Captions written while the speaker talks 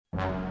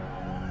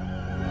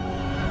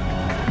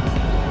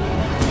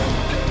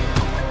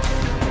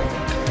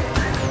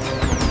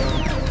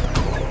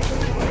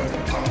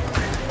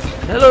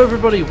Hello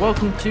everybody,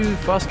 welcome to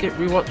Fastgate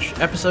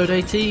Rewatch episode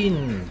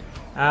 18.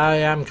 I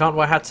am Can't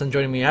Wear Hats, and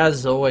joining me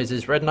as always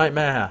is Red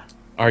Nightmare.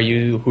 Are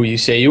you who you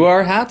say you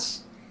are,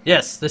 Hats?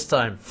 Yes, this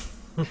time.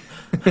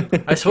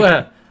 I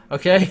swear,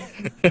 okay?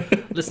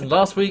 Listen,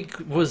 last week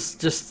was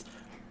just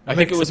I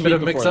think it was a week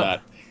before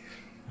that.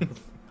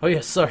 Oh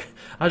yes, sorry.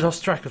 I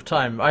lost track of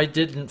time. I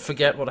didn't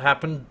forget what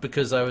happened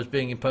because I was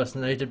being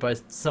impersonated by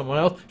someone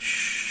else.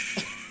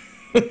 Shh.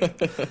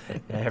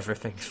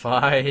 Everything's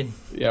fine.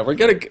 Yeah, we're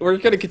gonna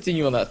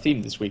continue on that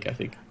theme this week, I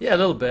think. Yeah, a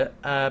little bit,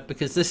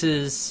 because this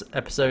is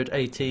episode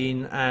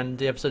 18, and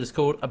the episode is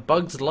called A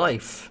Bug's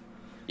Life.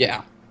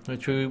 Yeah.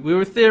 Which we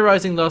were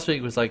theorizing last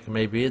week was like,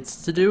 maybe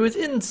it's to do with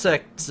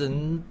insects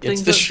and things.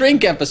 It's the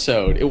Shrink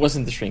episode. It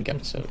wasn't the Shrink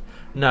episode.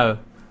 No.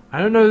 I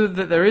don't know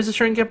that there is a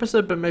Shrink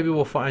episode, but maybe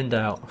we'll find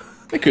out.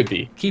 It could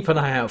be. Keep an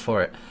eye out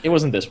for it. It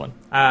wasn't this one.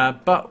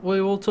 But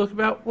we will talk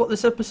about what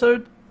this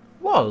episode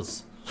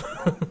was.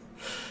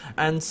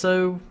 And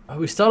so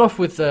we start off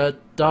with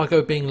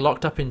Dargo being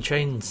locked up in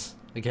chains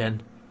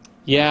again.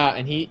 Yeah,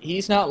 and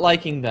he's not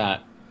liking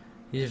that.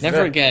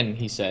 Never again,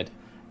 he said.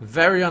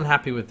 Very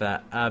unhappy with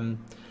that. And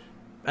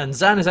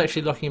Zan is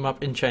actually locking him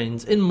up in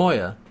chains in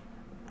Moya.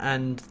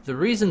 And the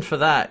reason for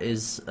that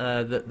is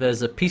that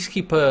there's a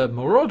Peacekeeper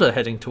Marauder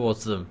heading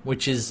towards them,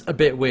 which is a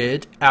bit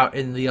weird, out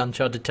in the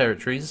uncharted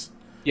territories,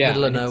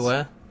 middle of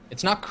nowhere.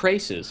 It's not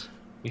Krasis,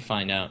 we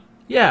find out.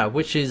 Yeah,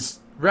 which is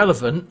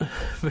relevant.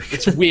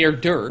 It's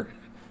weirder.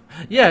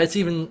 Yeah, it's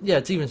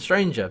even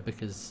stranger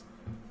because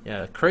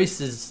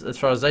Krace is, as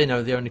far as they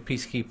know, the only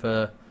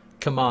Peacekeeper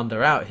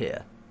commander out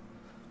here.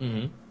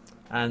 Mm-hmm.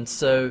 And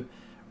so,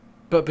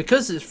 but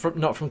because it's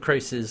not from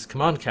Krace's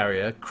command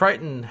carrier,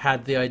 Crichton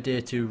had the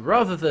idea to,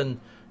 rather than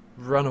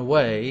run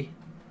away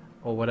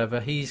or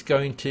whatever, he's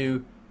going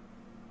to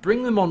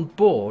bring them on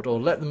board or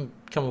let them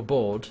come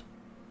aboard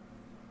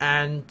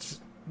and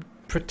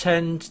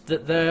pretend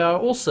that they are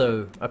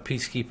also a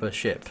Peacekeeper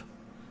ship.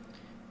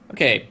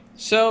 Okay,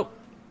 so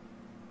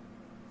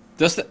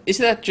is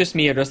that just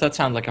me, or does that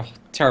sound like a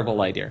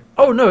terrible idea?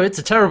 Oh no, it's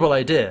a terrible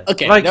idea.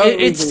 Okay, like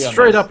it's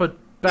straight up a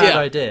bad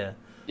idea.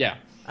 Yeah,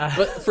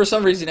 but for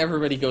some reason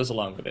everybody goes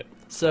along with it.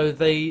 So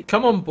they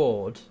come on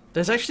board.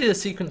 There's actually a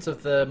sequence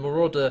of the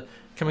Marauder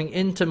coming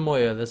into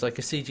Moya. There's like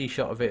a CG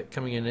shot of it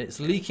coming in.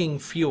 It's leaking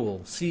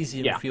fuel,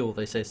 cesium fuel,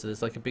 they say. So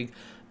there's like a big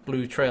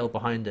blue trail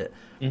behind it.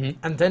 Mm-hmm.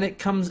 And then it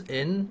comes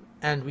in,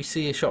 and we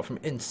see a shot from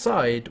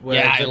inside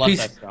where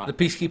the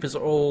Peacekeepers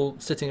are all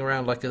sitting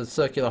around like a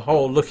circular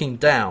hole looking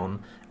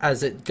down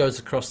as it goes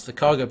across the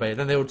cargo bay.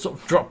 Then they would sort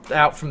of drop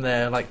out from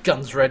there, like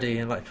guns ready,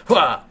 and like,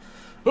 hua!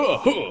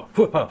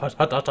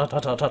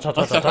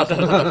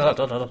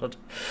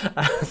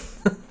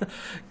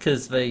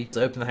 Because they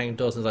open the hanging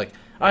doors and it's like,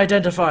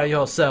 identify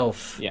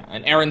yourself. Yeah,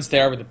 and Aaron's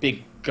there with a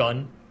big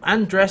gun.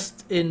 And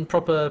dressed in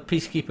proper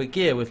Peacekeeper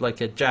gear with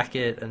like a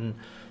jacket and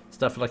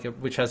stuff,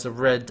 which has a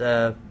red,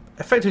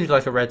 effectively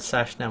like a red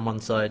sash down one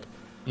side.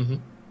 Mm-hmm.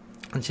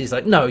 And she's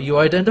like, "No, you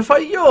identify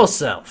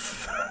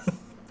yourself."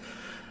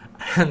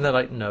 And they're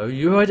like, "No,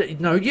 you.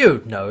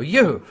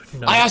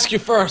 I ask you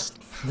first."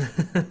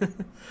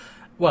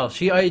 Well,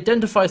 she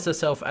identifies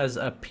herself as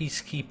a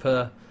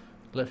Peacekeeper.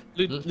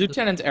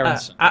 Lieutenant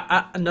Aronson.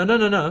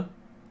 No.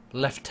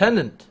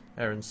 Lieutenant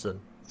Aronson.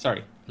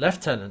 Sorry.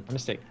 Lieutenant.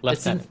 Mistake.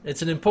 Lieutenant.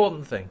 It's an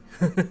important thing.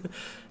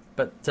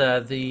 But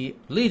the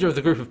leader of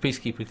the group of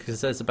Peacekeepers,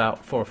 because there's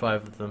about 4 or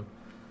 5 of them,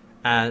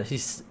 and he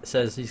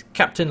says he's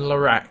Captain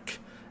Larac,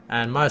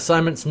 and my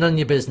assignment's none of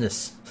your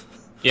business.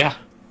 Yeah,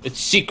 it's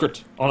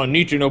secret on a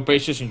need-to-know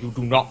basis, and you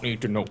do not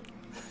need to know.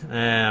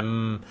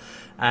 And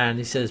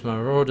he says my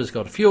Marauder's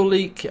got a fuel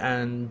leak,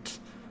 and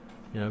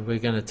we're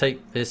going to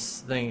take this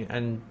thing,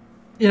 and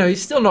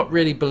he's still not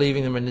really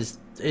believing them, and it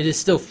is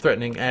still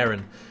threatening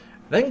Aaron.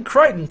 Then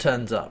Crichton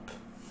turns up.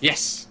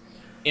 Yes,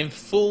 in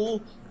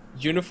full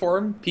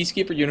uniform,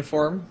 Peacekeeper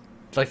uniform.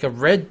 Like a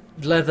red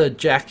leather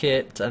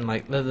jacket and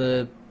like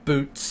leather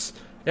boots.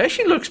 It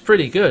actually looks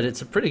pretty good.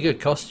 It's a pretty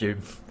good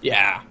costume.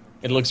 Yeah,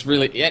 it looks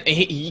really...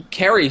 He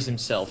carries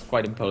himself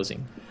quite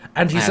imposing.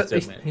 And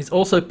he's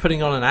also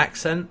putting on an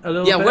accent a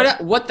little bit.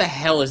 Yeah, what the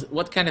hell is...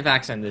 What kind of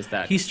accent is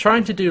that? He's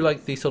trying to do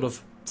like the sort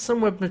of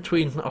somewhere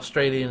between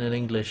Australian and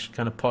English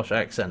kind of posh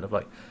accent of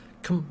like,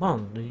 "Come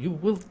on, you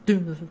will do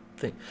the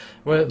thing."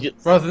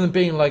 Rather than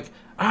being like,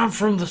 "I'm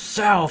from the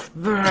South,"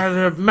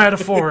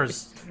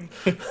 metaphors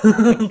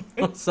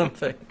or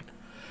something.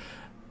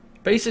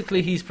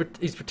 Basically, he's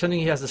pretending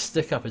he has a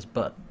stick up his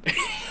butt.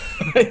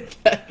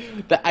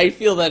 I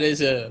feel that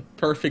is a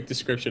perfect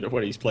description of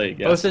what he's playing.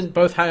 Yes.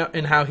 Both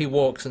in how he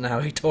walks and how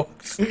he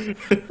talks.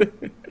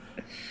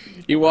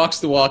 He walks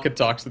the walk and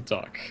talks the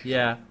talk.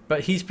 Yeah,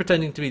 but he's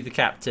pretending to be the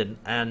captain,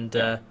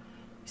 and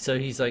so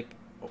he's like,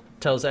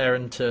 tells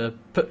Aaron to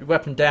put the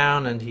weapon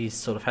down, and he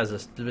sort of has a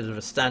bit of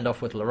a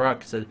standoff with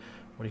Larac. Said,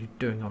 "What are you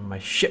doing on my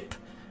ship?"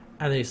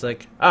 And he's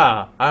like,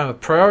 "I'm a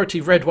priority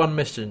Red 1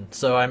 mission,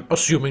 so I'm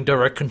assuming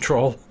direct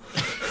control."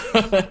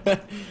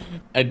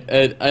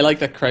 I like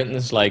that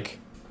Crichton's like,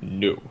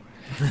 "No."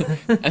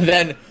 And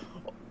then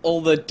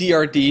all the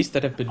DRDs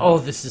that have been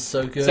this is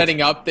so good.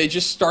 setting up, they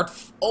just start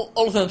all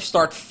of them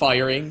start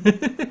firing.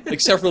 Like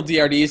several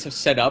DRDs have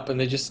set up and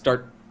they just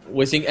start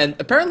whizzing. And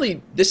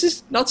apparently, this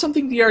is not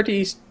something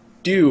DRDs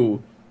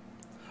do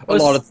a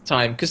lot of the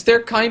time because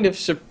they're kind of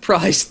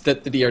surprised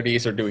that the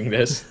DRDs are doing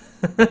this.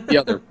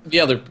 the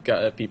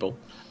other people.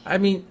 I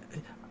mean,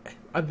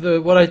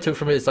 what I took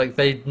from it is like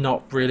they'd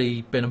not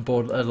really been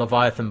aboard a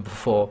Leviathan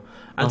before,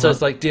 and so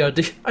it's like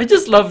DRD. I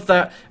just love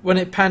that when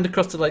it panned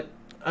across to like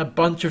a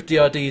bunch of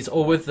DRDs,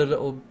 all with the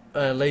little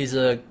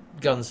laser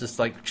guns, just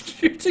like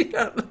shooting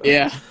at them.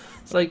 Yeah,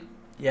 it's like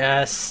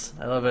yes,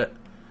 I love it.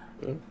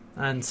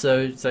 And so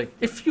it's like,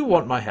 if you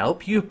want my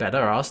help, you better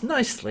ask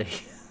nicely.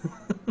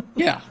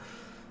 Yeah.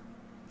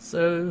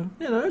 So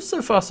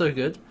so far so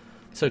good.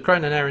 So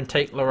Crichton and Aeryn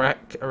take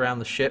Lorak around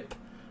the ship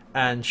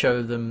and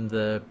show them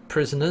the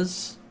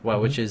prisoners.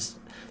 Well, which is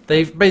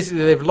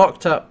they've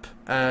locked up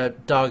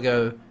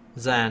Dargo,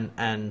 Zan,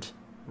 and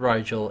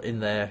Rigel in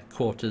their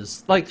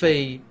quarters, like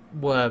they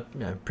were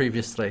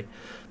previously.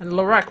 And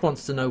Lorak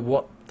wants to know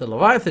what the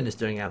Leviathan is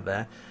doing out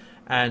there,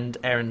 and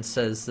Aeryn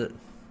says that,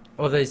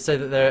 or they say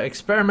that they're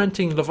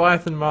experimenting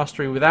Leviathan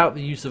mastery without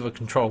the use of a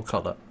control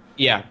collar.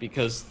 Yeah,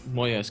 because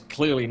Moya is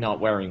clearly not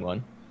wearing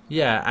one.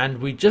 Yeah, and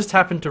we just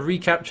happened to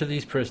recapture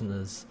these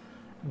prisoners.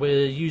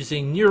 We're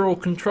using neural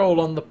control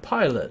on the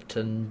pilot,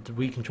 and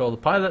we control the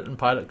pilot, and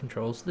pilot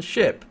controls the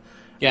ship.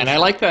 Yeah, and I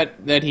like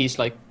that he's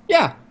like,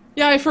 yeah,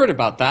 I've heard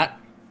about that.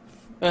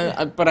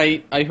 But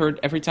I heard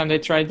every time they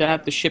tried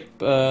that, the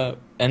ship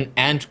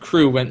and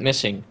crew went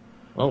missing.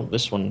 Well,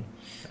 this one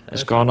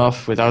has gone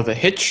off without a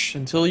hitch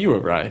until you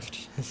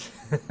arrived.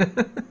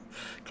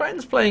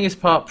 Crichton's playing his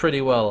part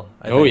pretty well,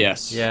 I think.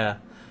 Yes. Yeah.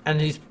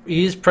 And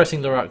he is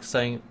pressing the rock,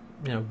 saying,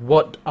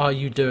 what are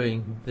you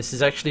doing? This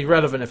is actually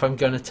relevant if I'm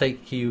going to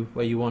take you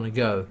where you want to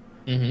go.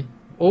 Mm-hmm.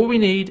 All we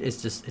need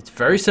is it's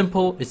very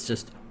simple, it's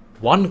just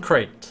one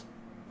crate.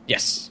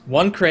 Yes,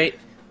 one crate.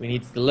 We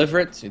need to deliver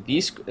it to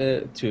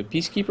to a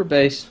Peacekeeper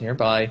base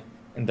nearby.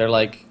 And they're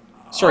like,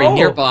 sorry,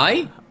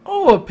 nearby?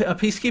 Oh, a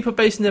Peacekeeper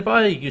base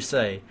nearby, you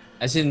say?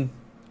 As in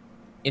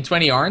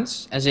 20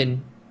 Arns? As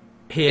in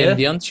here? In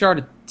the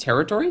Uncharted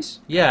territories?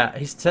 Yeah,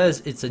 he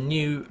says it's a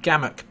new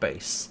Gammak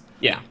base.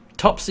 Yeah.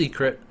 Top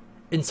secret,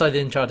 inside the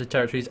Uncharted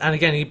territories. And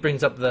again, he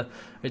brings up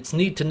it's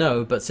need to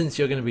know, but since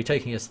you're going to be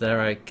taking us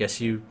there, I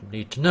guess you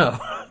need to know.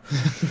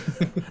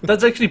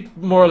 That's actually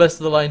more or less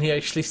the line he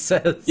actually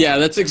says. Yeah,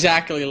 that's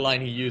exactly the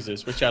line he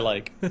uses, which I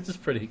like. This is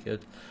pretty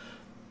good.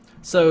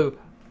 So,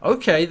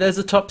 okay, there's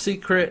a top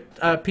secret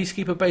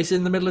Peacekeeper base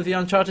in the middle of the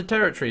Uncharted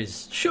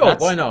territories. Sure,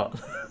 why not?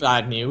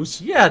 Bad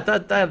news. Yeah,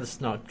 that's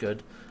not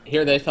good.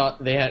 Here they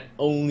thought they had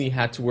only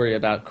had to worry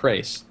about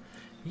Krace.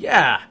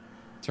 Yeah.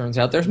 Turns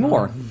out there's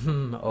more.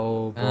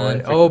 Oh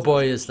boy. Oh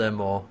boy, is there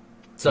more.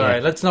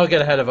 Sorry, let's not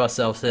get ahead of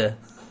ourselves here.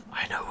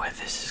 I know where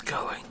this is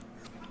going.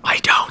 I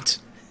don't.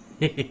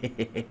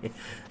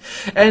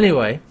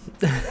 Anyway.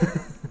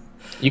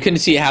 You couldn't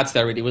see Hats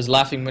there, he was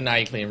laughing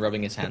maniacally and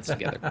rubbing his hands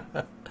together.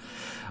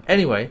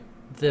 Anyway,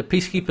 the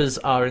Peacekeepers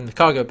are in the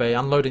cargo bay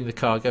unloading the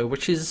cargo,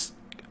 which is,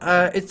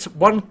 it's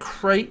one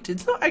crate.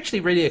 It's not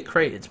actually really a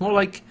crate. It's more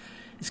like,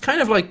 it's kind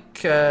of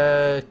like...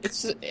 I'd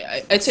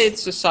say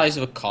it's the size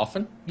of a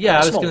coffin. Yeah,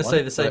 I was going to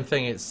say the same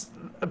thing. It's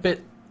a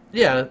bit...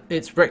 Yeah,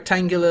 it's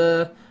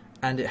rectangular,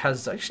 and it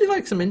has actually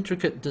like some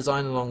intricate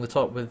design along the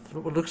top with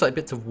what looks like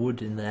bits of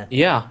wood in there.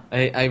 Yeah,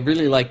 I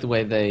really like the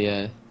way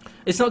they...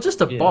 It's not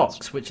just a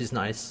box, which is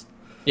nice.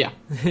 Yeah.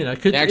 They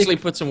actually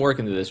put some work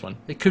into this one.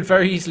 It could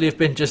very easily have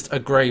been just a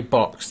grey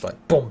box,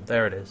 like, boom,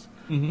 there it is.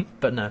 Mm-hmm.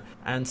 But no.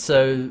 And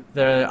so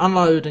they're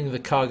unloading the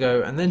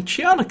cargo, and then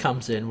Chiana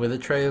comes in with a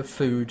tray of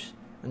food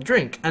and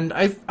drink. And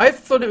I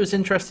thought it was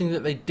interesting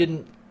that they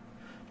didn't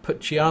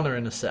put Chiana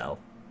in a cell.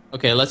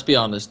 Okay, let's be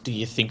honest. Do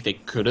you think they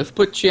could have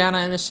put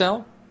Chiana in a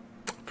cell?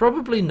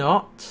 Probably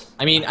not.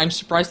 I mean, I'm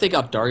surprised they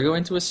got Dargo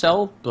into a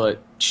cell,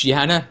 but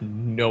Chiana,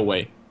 no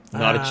way.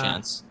 Not a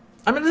chance.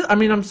 I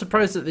mean, I'm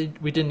surprised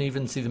that we didn't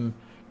even see them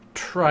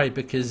try,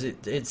 because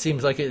it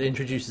seems like it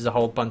introduces a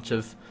whole bunch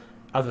of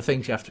other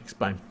things you have to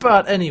explain.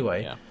 But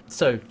anyway,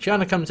 So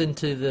Chiana comes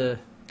into the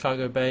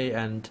cargo bay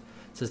and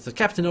says, the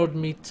captain ordered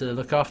me to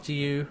look after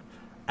you,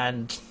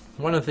 and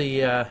one of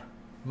the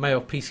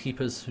male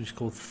peacekeepers, who's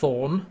called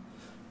Thorn,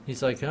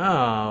 he's like,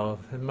 oh,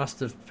 it must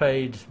have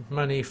paid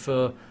money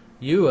for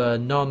you, a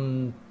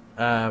non...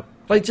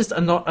 like just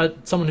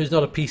someone who's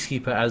not a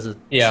peacekeeper as a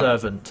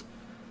servant.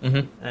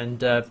 Mm-hmm.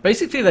 And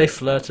basically they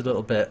flirt a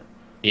little bit.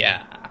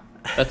 Yeah,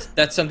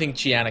 that's something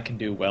Chiana can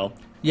do well.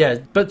 Yeah,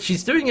 but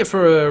she's doing it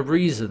for a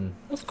reason.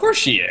 Of course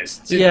she is.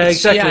 It's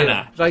exactly.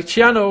 Chiana. Like,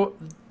 Chiana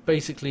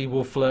basically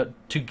will flirt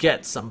to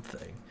get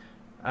something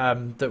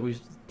that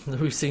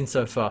we've seen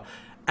so far.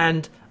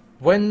 And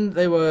when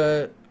they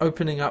were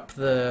opening up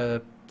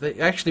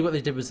actually what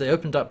they did was they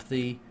opened up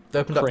the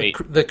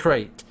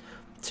crate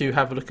to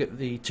have a look at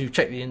to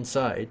check the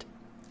inside.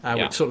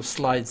 Which sort of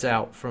slides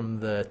out from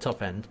the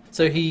top end.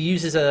 So he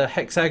uses a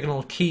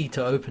hexagonal key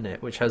to open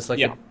it, which has like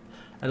a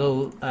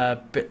little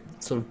bit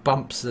sort of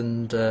bumps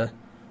and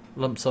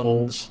lumps on.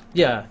 Holes.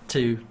 Yeah,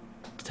 to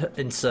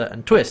insert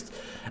and twist.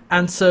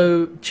 And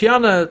so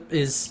Chiana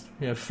is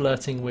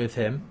flirting with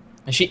him.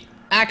 And she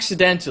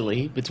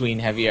accidentally, between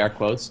heavy air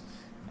quotes,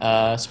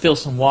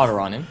 spills some water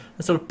on him.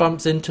 And sort of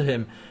bumps into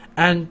him.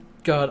 And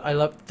God, I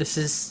love this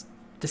is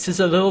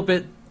a little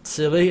bit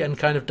silly and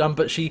kind of dumb,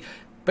 but she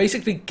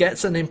basically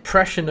gets an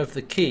impression of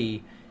the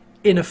key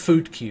in a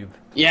food cube.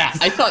 Yeah,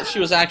 I thought she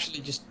was actually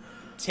just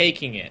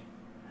taking it.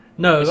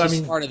 No, She's I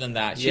mean smarter than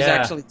that. She yeah.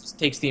 actually just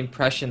takes the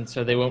impression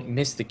so they won't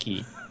miss the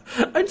key.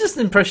 I'm just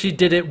impressed she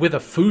did it with a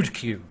food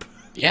cube.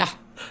 Yeah.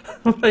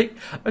 Like,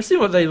 I've seen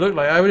what they look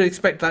like. I would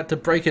expect that to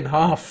break in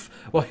half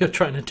while you're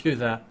trying to do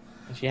that.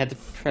 She had to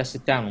press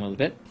it down a little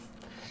bit.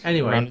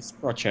 Anyway. Around the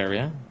crotch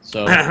area.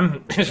 So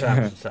around.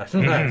 Around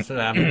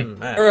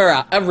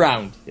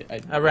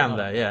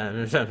There,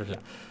 yeah.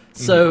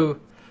 So,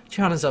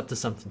 Chiana's up to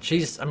something.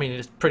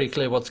 It's pretty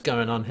clear what's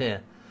going on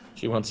here.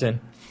 She wants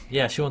in.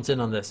 Yeah, she wants in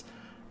on this.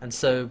 And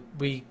so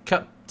we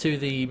cut to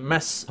the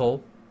mess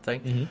hall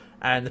thing,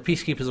 and the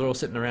peacekeepers are all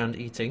sitting around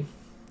eating.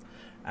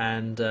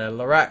 And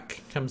Lorak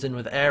comes in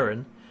with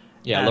Aaron.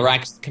 Yeah,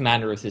 Lorak's the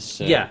commander of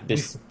this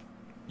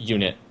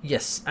unit.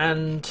 Yes,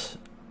 and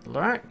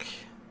Lorak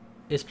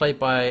is played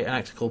by an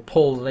actor called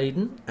Paul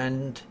Layden,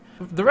 and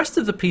the rest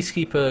of the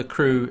peacekeeper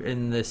crew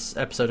in this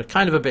episode are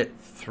kind of a bit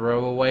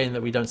throwaway in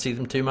that we don't see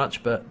them too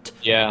much, but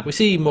we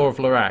see more of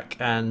Lorak,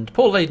 and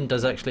Paul Layden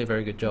does actually a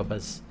very good job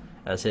as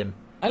him.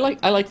 I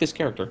like this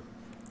character.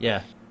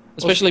 Yeah.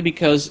 Especially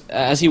because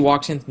as he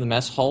walks into the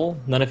mess hall,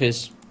 none of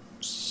his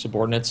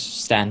subordinates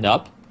stand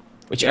up,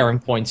 which Aaron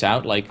points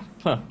out,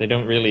 they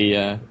don't really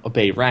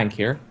obey rank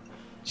here.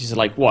 She's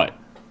like, what?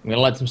 I'm going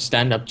to let them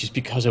stand up just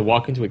because I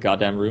walk into a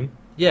goddamn room?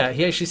 Yeah,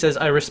 he actually says,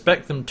 I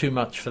respect them too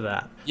much for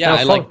that. Yeah,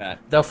 I like that.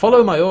 They'll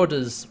follow my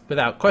orders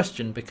without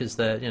question because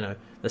they're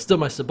still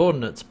my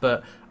subordinates,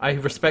 but I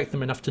respect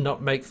them enough to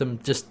not make them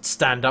just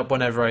stand up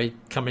whenever I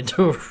come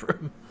into a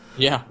room.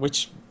 Yeah,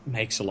 which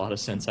makes a lot of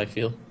sense, I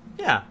feel.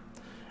 Yeah.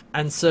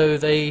 And so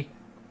they're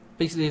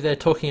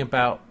talking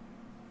about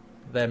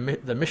their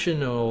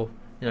mission or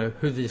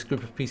who this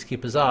group of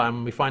peacekeepers are,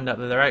 and we find out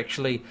that they're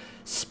actually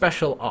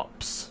special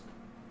ops.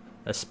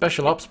 They're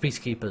special ops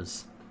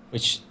peacekeepers.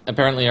 Which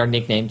apparently are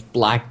nicknamed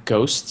Black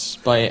Ghosts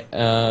by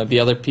the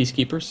other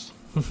peacekeepers.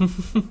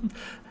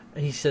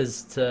 He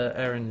says to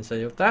Aaron,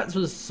 that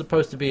was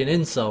supposed to be an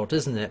insult,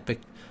 isn't it?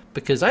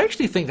 Because I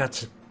actually think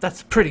that's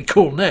a pretty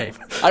cool name.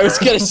 I was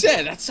going to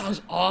say, that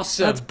sounds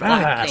awesome. That's badass.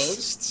 Black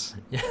Ghosts.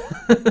 Yeah.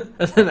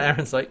 And then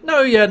Aaron's like,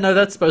 no,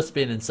 that's supposed to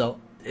be an insult.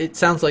 It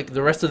sounds like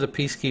the rest of the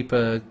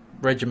peacekeeper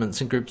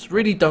regiments and groups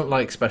really don't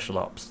like special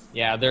ops.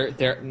 Yeah,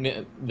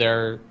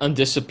 they're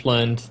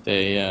undisciplined.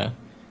 They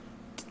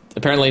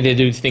apparently they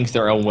do things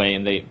their own way,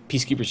 and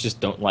peacekeepers just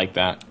don't like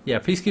that. Yeah,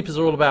 peacekeepers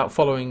are all about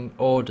following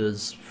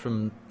orders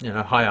from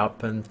high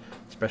up, and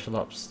special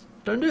ops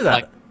don't do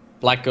that.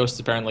 Black Ghosts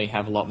apparently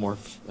have a lot more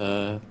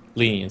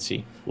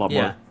leniency, a lot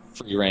more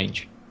free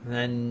range. And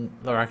then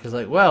Lorak is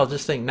like, well,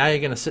 just think, now you're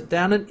going to sit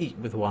down and eat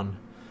with one.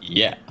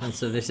 Yeah. And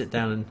so they sit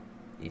down and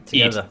eat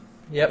together.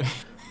 Yep.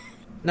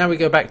 Now we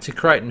go back to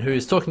Crichton, who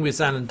is talking with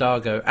Zan and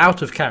Dargo,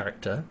 out of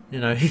character.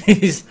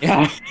 He's...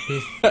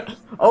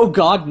 Oh,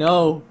 God,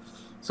 no.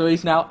 So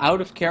he's now out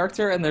of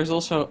character, and there's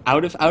also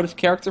out of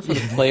character for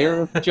the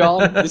player,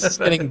 John? This is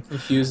getting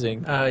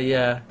confusing.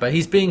 Yeah, but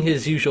he's being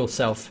his usual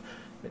self,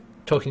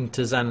 talking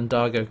to Zan and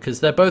Dargo, because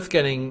they're both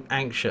getting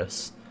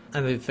anxious.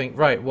 And they think,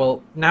 right,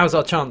 well, now's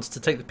our chance to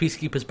take the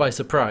peacekeepers by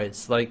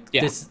surprise.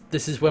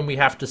 This is when we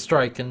have to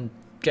strike and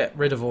get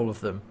rid of all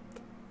of them.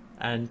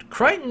 And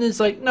Crichton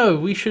is like, no,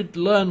 we should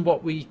learn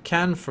what we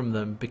can from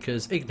them,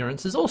 because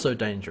ignorance is also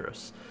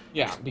dangerous.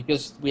 Yeah,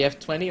 because we have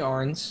 20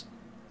 hours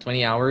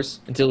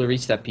until we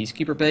reach that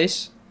peacekeeper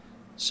base,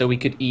 so we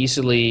could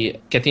easily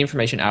get the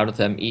information out of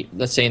them,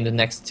 let's say in the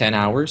next 10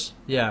 hours.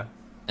 Yeah.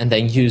 And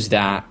then use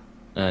that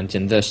and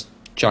then just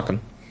chuck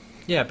them.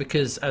 Yeah,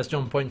 because as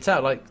John points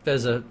out,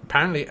 there's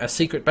apparently a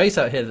secret base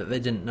out here that they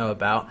didn't know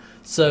about,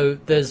 so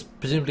there's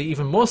presumably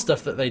even more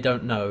stuff that they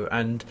don't know,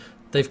 and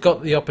they've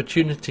got the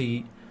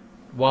opportunity,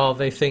 while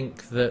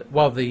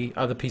the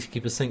other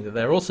peacekeepers think that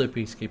they're also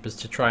peacekeepers,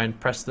 to try and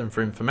press them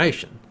for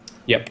information.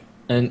 Yep.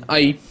 And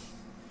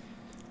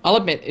I'll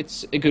admit,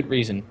 it's a good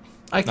reason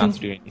not to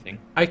do anything.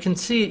 I can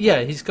see,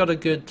 he's got a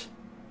good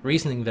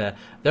reasoning there.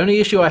 The only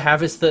issue I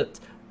have is that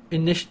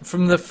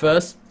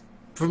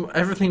from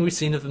everything we've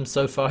seen of them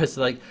so far, it's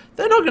like,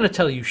 they're not going to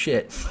tell you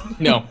shit.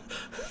 No.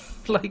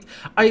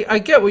 I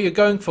get what you're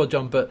going for,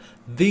 John, but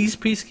these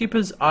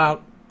peacekeepers are,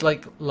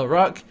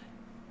 Lorak,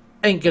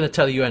 ain't going to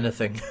tell you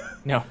anything.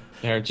 No.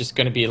 They're just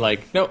going to be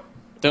like, nope,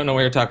 don't know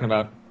what you're talking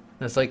about.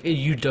 And it's like,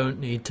 you don't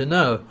need to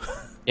know.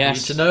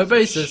 Yes. You need to know a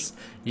basis.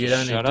 You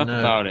don't need to know. Shut up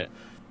about it.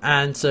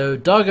 And so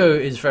Dargo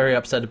is very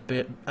upset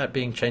at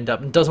being chained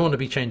up and doesn't want to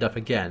be chained up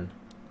again.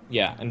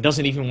 Yeah, and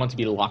doesn't even want to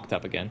be locked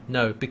up again.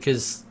 No,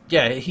 because,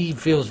 he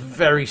feels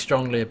very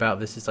strongly about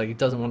this. It's like he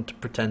doesn't want to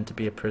pretend to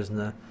be a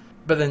prisoner.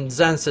 But then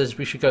Zan says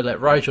we should go let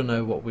Rygel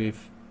know what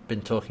we've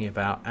been talking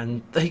about.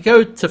 And they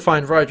go to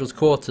find Rygel's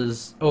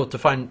quarters, or to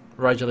find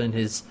Rygel in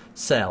his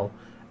cell.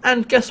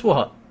 And guess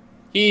what?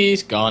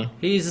 He's gone.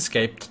 He's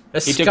escaped.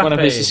 He took one of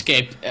his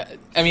escape.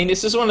 I mean,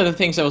 this is one of the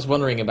things I was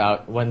wondering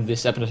about when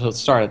this episode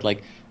started.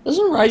 Like,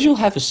 doesn't Rigel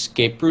have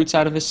escape routes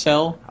out of his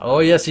cell? Oh,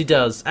 yes, he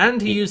does.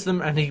 And he used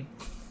them and he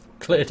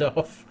cleared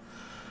off.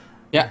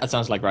 Yeah, that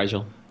sounds like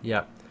Rigel.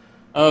 Yeah.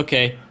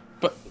 Okay,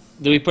 but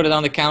do we put it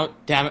on the count?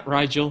 Damn it,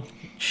 Rigel.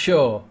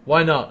 Sure,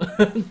 why not?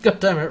 God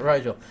damn it,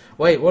 Rigel.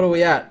 Wait, what are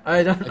we at?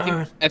 I don't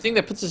know. I think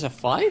that puts us at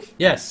 5?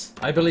 Yes,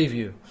 I believe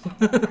you.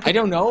 I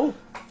don't know.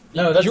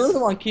 No, that's... You're the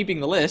one keeping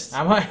the list.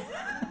 Am I?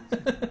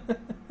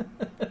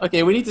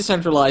 Okay, we need to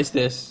centralize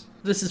this.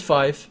 This is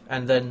 5,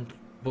 and then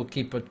we'll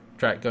keep a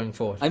track going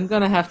forward. I'm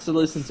gonna have to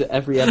listen to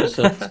every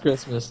episode this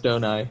Christmas,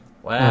 don't I?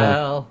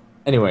 Well...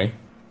 Anyway.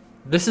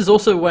 This is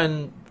also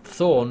when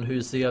Thorn,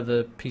 who's the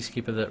other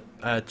peacekeeper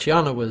that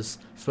Chiana was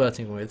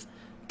flirting with,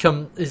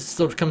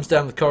 comes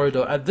down the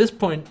corridor. At this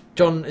point,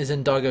 John is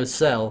in Dargo's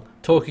cell,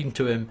 talking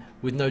to him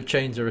with no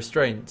chains or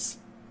restraints.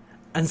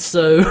 And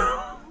so,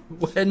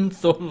 when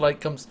Thorn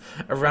comes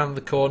around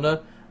the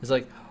corner, it's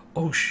like,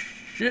 oh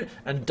shit,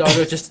 and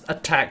Dargo just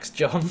attacks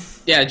John.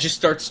 Yeah, just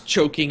starts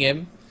choking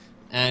him,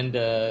 and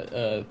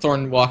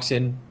Thorn walks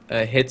in,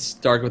 hits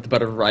Dargo with the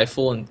butt of a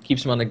rifle, and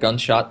keeps him on a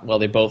gunshot while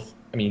they both,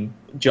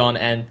 John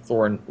and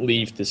Thorn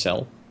leave the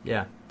cell.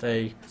 Yeah,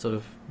 they sort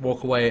of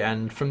walk away,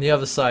 and from the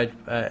other side,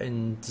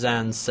 in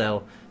Zan's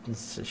cell,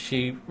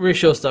 she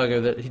reassures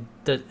Dargo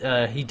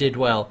that he did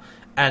well.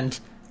 And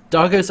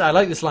I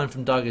like this line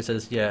from Dargo,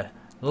 says, yeah,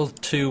 a little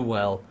too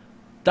well.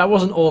 That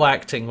wasn't all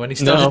acting when he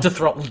started to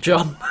throttle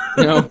John.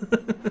 No.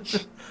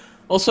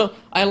 Also,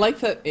 I like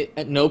that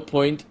at no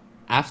point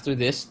after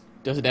this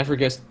does it ever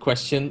get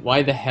questioned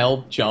why the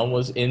hell John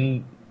was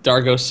in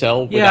Dargo's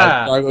cell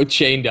without Dargo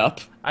chained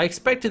up. I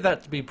expected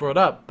that to be brought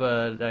up,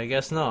 but I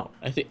guess not.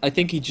 I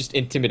think he just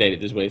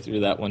intimidated his way through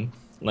that one.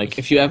 Like,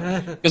 if you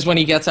ever... Because when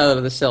he gets out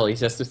of the cell, he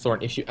says to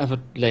Thorn, if you ever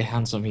lay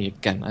hands on me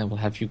again, I will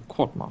have you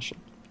court-martialed.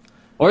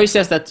 Or he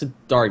says that to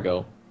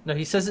Dargo. No,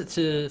 he says it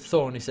to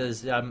Thorn. He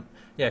says, yeah,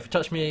 if you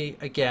touch me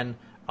again,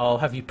 I'll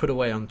have you put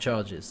away on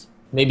charges.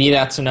 Maybe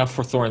that's enough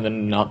for Thorn to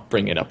not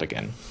bring it up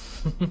again.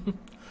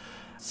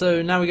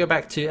 So now we go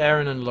back to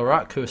Erin and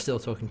Lorak, who are still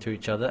talking to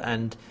each other,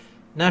 and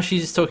now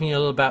she's talking a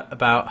little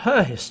about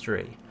her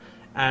history.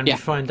 And we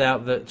find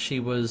out that she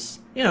was,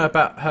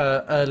 about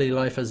her early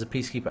life as a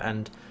peacekeeper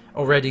and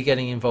already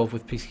getting involved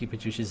with peacekeeper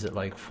duties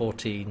at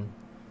 14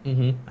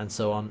 and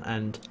so on.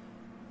 And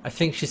I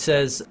think she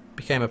says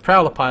became a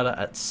Prowler pilot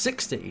at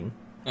 16.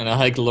 And I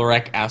think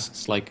Lorak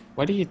asks,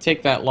 why do you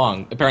take that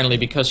long? Apparently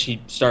because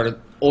she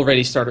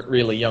already started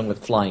really young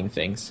with flying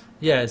things.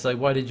 Yeah, it's like,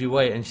 why did you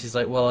wait? And she's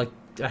like, well,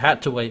 I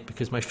had to wait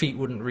because my feet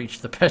wouldn't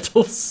reach the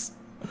pedals.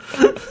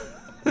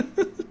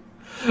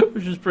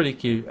 Which is pretty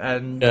cute.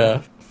 And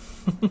yeah.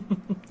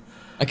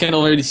 I can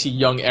already see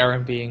young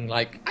Erin being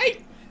like, I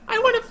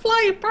want to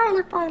fly a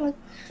Prowler pilot.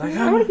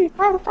 I want to be a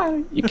Prowler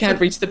pilot. You can't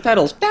reach the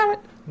pedals, damn it.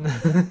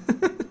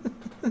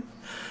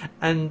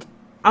 And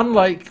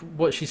unlike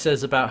what she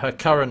says about her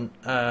current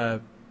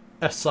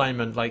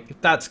assignment,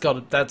 that's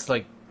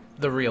the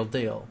real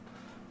deal.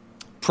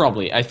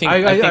 Probably. I think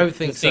the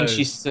things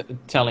she's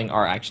telling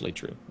are actually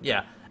true.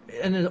 Yeah.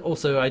 And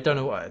also, I don't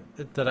know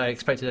that I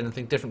expected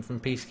anything different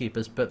from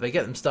Peacekeepers, but they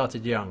get them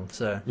started young,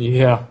 so...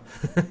 Yeah.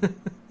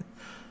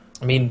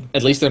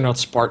 At least they're not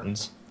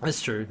Spartans.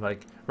 That's true.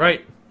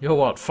 Right, you're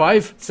what,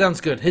 5? Sounds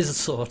good, here's a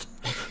sword.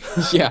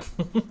 Yeah.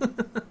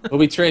 We'll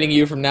be training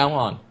you from now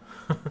on.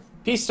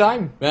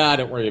 Peacetime?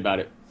 Don't worry about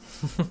it.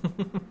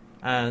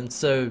 And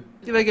so,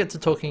 they get to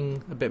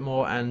talking a bit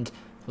more, and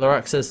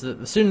Lorak says that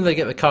the sooner they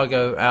get the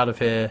cargo out of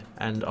here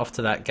and off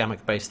to that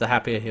Gammak base, the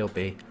happier he'll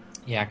be.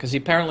 Yeah, because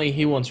apparently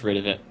he wants rid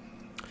of it.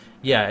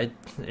 Yeah,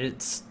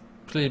 it's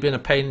clearly been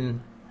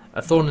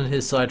a thorn in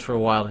his side for a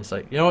while. He's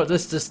like, you know what,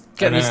 let's just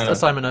get this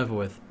assignment over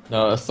with.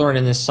 No, a thorn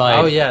in his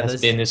side has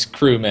been his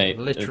crewmate.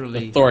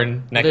 Literally. A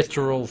thorn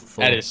literal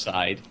thorn. At his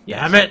side.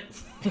 Damn it!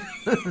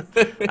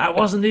 That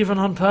wasn't even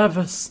on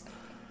purpose.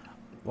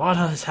 What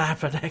is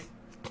happening?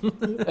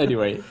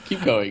 Anyway,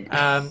 keep going.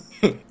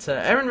 So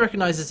Erin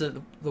recognizes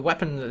that the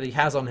weapon that he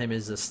has on him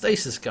is a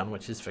stasis gun,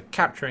 which is for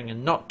capturing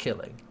and not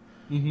killing.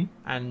 Mm-hmm.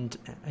 And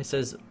he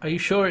says, are you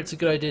sure it's a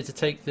good idea to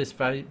take this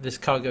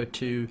cargo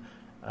to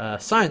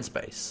science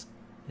base?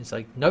 He's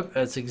like, nope,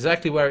 that's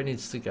exactly where it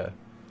needs to go.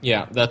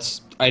 Yeah,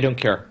 I don't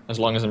care, as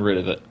long as I'm rid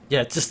of it.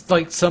 Yeah, just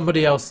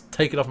somebody else,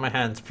 take it off my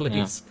hands,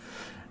 please.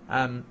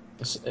 Yeah.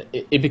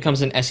 It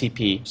becomes an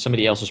SCP,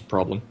 somebody else's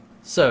problem.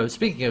 So,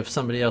 speaking of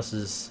somebody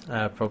else's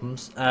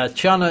problems,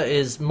 Chiana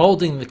is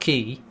molding the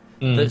key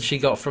that she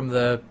got from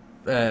the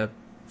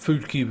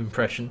food cube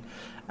impression.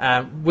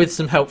 With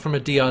some help from a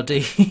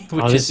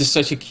DRD. This is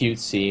such a cute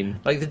scene.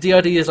 The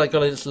DRD is got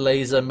a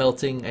laser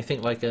melting, I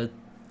think a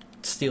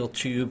steel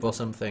tube or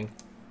something.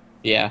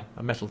 Yeah.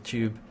 A metal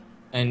tube.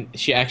 And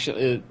she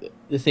actually,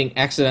 the thing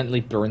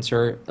accidentally burns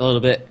her a little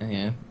bit.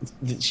 Yeah.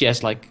 She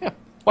has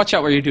watch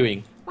out what you're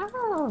doing.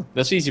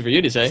 That's easy for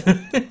you to say.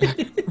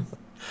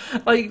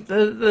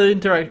 The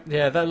interact,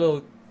 that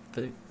little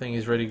thing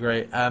is really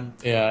great.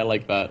 Yeah, I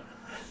like that.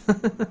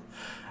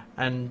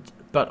 And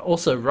but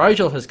also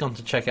Rigel has gone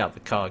to check out the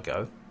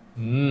cargo,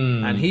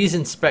 and he's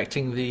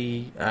inspecting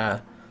the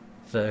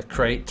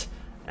crate,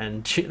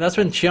 and that's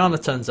when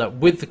Chiana turns up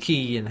with the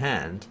key in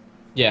hand.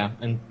 Yeah,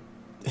 and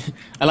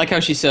I like how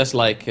she says,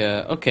 like,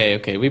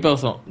 okay, we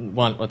both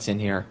want what's in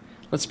here.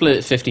 Let's split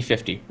it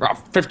 50-50.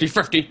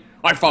 50-50?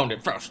 I found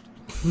it first.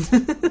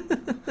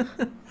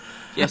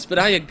 Yes, but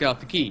I got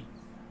the key.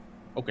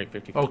 Okay,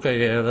 50-50.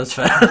 Okay, yeah, that's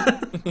fair.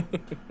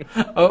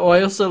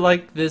 I also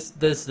like this.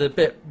 There's the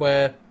bit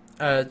where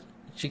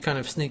she kind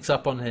of sneaks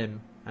up on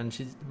him, and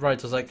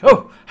Rigel's like,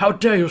 "Oh, how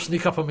dare you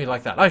sneak up on me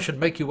like that? I should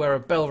make you wear a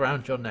bell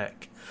round your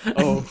neck."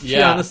 Oh,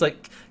 yeah. Chiana's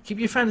like, "Keep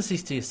your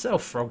fantasies to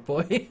yourself, frog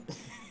boy."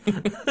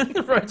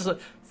 Rigel's like,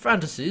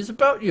 "Fantasies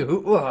about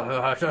you."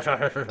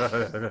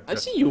 I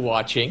see you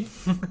watching.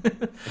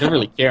 I don't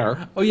really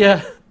care. Oh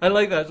yeah, I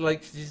like that.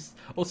 Like, she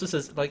also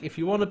says, like, if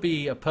you want to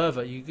be a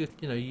pervert, you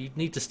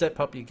need to step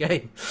up your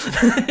game.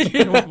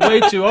 You're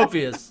way too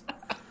obvious.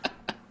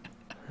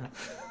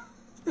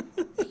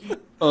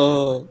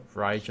 Oh,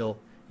 Rigel,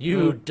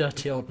 you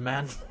dirty old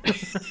man.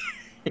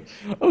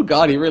 oh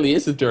God, he really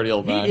is a dirty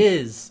old man. He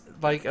is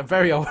like a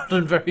very old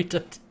and very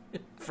dirty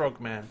frog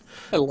man.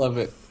 I love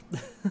it.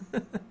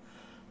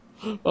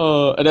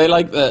 And I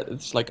like that.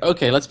 It's like,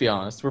 okay, let's be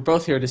honest. We're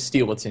both here to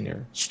steal what's in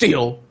here.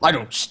 Steal? I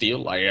don't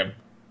steal. I am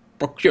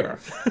procure.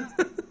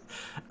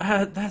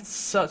 That's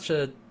such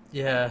a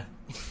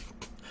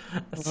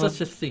That's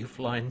such a thief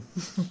line.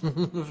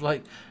 Of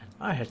like,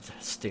 I had to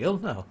steal.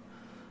 No,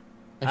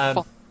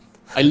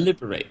 I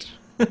liberate.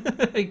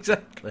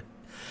 Exactly.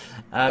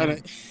 I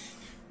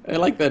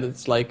like that.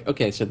 It's like,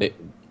 okay, so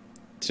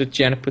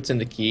Janet puts in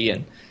the key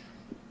and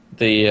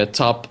the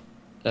top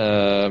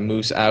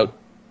moves out.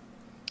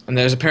 And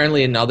there's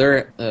apparently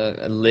another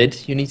a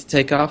lid you need to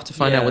take off to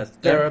find out what's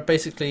there. There are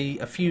basically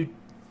a few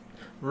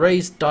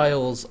raised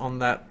dials on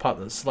that part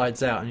that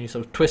slides out, and you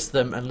sort of twist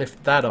them and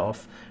lift that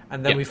off,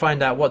 and then we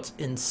find out what's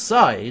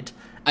inside.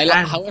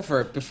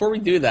 However, before we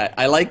do that,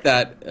 I like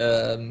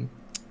that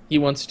he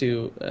wants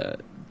to...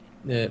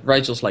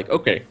 Rigel's like,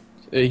 okay,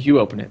 you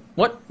open it.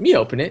 What? Me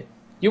open it?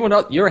 You want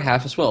out your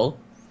half as well?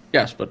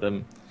 Yes, but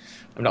I'm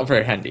not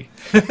very handy.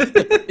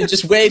 He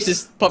just waves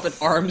his puppet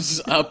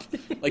arms up,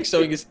 like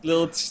showing his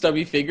little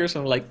stubby fingers.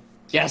 I'm like,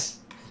 yes,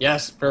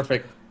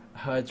 perfect.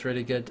 Oh, it's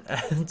really good.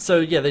 And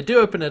so, yeah, they do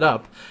open it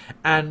up.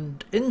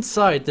 And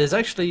inside, there's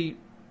actually...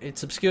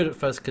 It's obscured at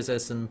first because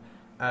there's some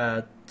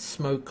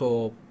smoke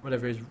or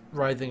whatever is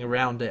writhing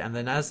around it. And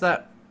then as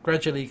that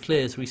gradually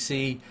clears, we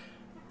see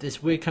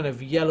this weird kind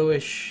of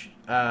yellowish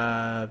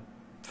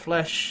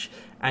flesh.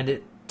 And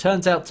it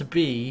turns out to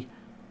be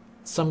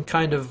some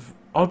kind of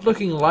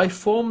odd-looking life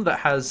form that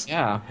has...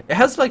 Yeah. It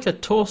has like a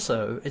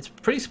torso. It's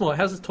pretty small. It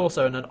has a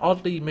torso and an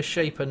oddly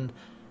misshapen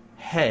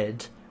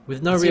head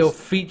with no real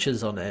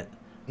features on it.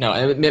 No,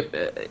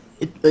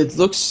 it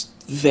looks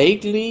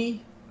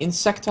vaguely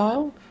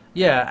insectile.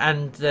 Yeah,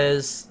 and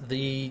there's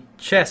the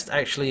chest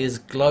actually is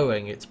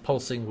glowing. It's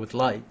pulsing with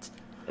light.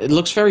 It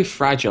looks very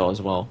fragile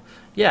as well.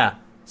 Yeah,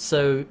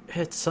 so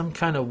it's some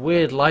kind of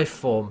weird life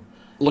form.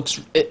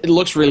 It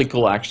looks really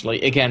cool,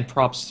 actually. Again,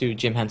 props to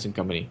Jim Henson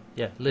Company.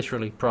 Yeah,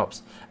 literally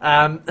props.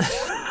 Damn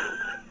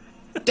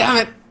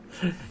it!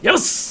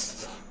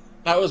 Yes!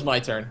 That was my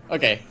turn.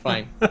 Okay,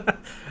 fine.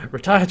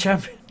 Retire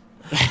champion.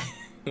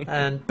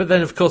 But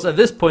then, of course, at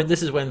this point,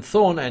 this is when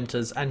Thorn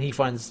enters, and he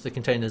finds the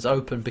containers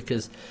open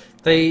because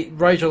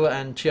Rigel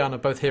and Chiana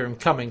both hear him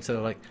coming, so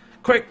they're like,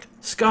 "Quick,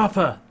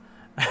 Scarpa!"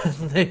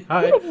 And they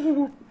hide.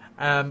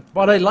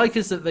 What I like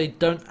is that they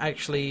don't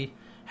actually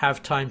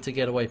have time to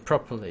get away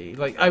properly.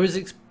 Like, I was...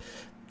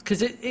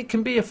 Because it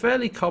can be a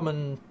fairly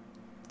common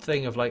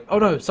thing of like, oh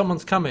no,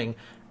 someone's coming,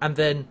 and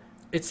then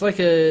it's like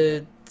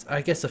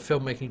I guess a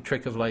filmmaking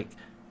trick of like,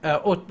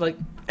 or like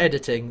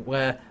editing,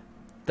 where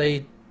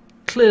they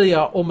clearly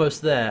are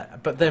almost there,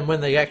 but then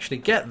when they actually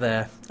get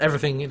there,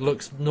 everything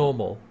looks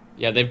normal.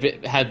 Yeah,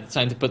 they've had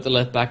time to put the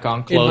lid back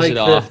on, close it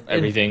off,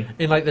 everything.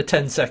 In like the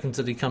 10 seconds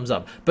that he comes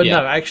up. But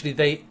no, actually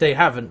they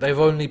haven't. They've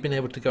only been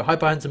able to go hide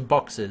behind some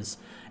boxes,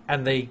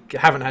 and they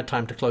haven't had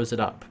time to close it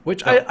up,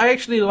 which I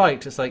actually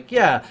liked. It's like,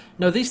 yeah,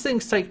 no, these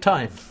things take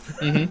time.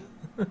 Mm-hmm.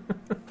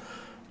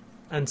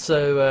 And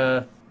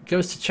so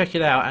goes to check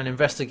it out and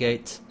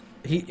investigate.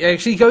 He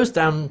actually goes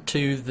down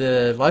to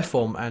the life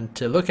form and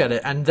to look at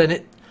it, and then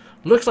it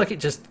looks like it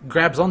just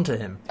grabs onto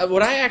him.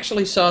 What I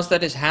actually saw is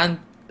that his hand,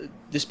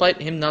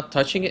 despite him not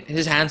touching it,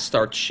 his hand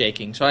starts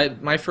shaking. So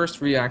my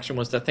first reaction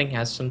was that thing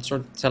has some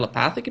sort of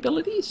telepathic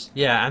abilities.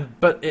 Yeah,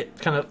 but it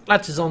kind of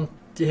latches on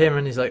to him,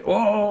 and he's like,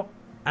 "Whoa!"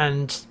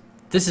 And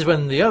this is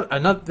when the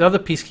other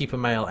Peacekeeper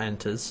male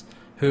enters,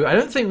 who I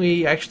don't think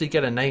we actually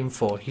get a name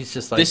for. He's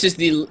just like...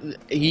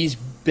 He's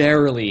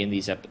barely in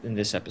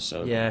this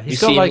episode. Yeah, you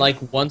see him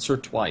like once or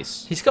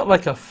twice. He's got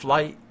like a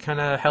flight kind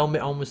of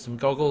helmet on with some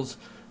goggles.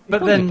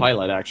 But then the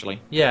pilot,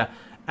 actually. Yeah,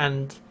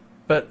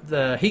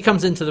 but he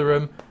comes into the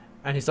room,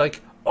 and he's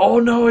like, "Oh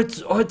no,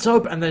 it's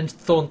open!" And then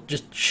Thorn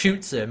just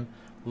shoots him,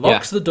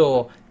 locks the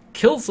door,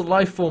 kills the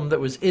life form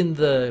that was in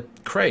the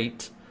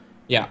crate.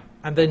 Yeah.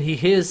 and then he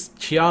hears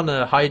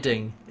Chiana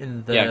hiding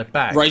in the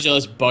back. Rigel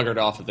is buggered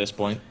off at this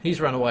point.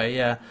 He's run away,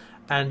 yeah.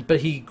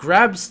 But he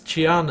grabs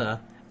Chiana,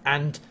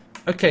 and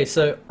okay,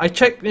 so I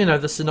checked,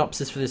 the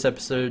synopsis for this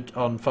episode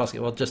on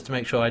Fastgame just to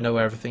make sure I know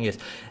where everything is.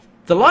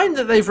 The line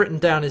that they've written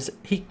down is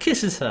he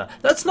kisses her.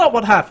 That's not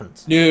what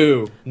happens.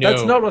 No.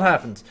 That's not what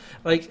happens.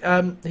 Like,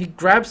 he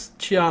grabs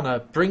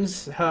Chiana,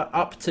 brings her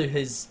up to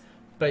his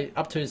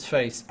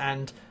face,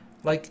 and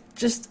like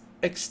just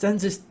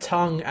extends his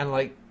tongue and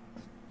like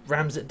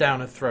rams it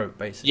down her throat,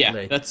 basically.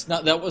 Yeah,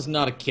 that was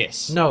not a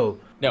kiss. No,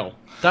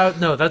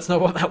 that's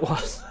not what that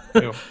was.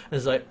 No.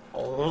 It's like,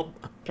 oh.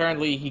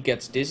 Apparently, he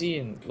gets dizzy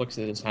and looks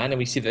at his hand, and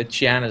we see that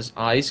Chiana's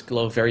eyes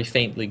glow very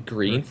faintly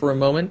green for a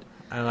moment.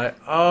 And like,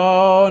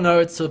 oh no,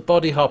 it's a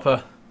body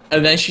hopper.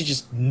 And then she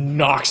just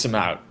knocks him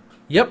out.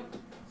 Yep.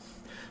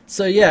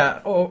 So yeah,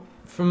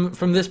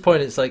 from this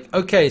point, it's like,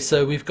 okay,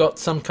 so we've got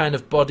some kind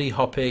of body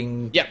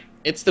hopping. Yep,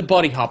 it's the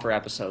body hopper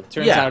episode.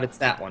 Turns out it's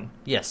that one.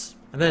 Yes.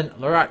 And then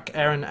Lorak,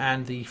 Eren,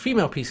 and the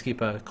female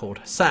peacekeeper called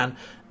Hassan,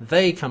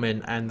 they come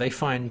in and they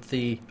find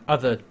the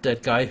other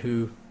dead guy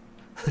who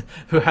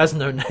has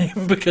no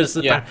name because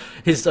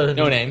his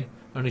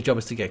only job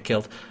is to get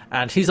killed.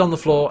 And he's on the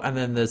floor, and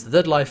then there's the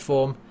dead life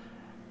form.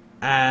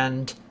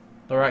 And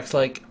Lorak's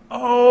like,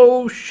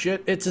 oh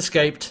shit, it's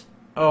escaped.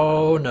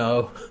 Oh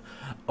no.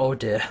 Oh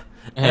dear.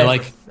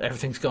 And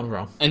everything's gone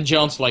wrong. And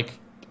John's like,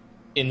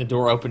 in the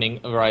door opening,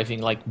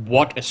 arriving, like,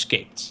 what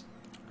escaped?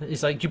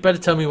 He's like, you better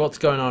tell me what's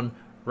going on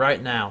right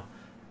now.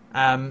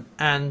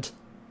 And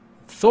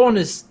Thorn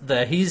is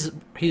there. He's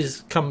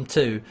come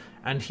too,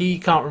 and he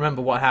can't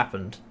remember what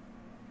happened.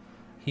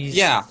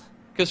 Yeah,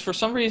 because for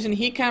some reason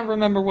he can't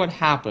remember what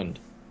happened.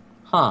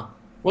 Huh.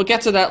 We'll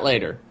get to that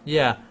later.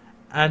 Yeah.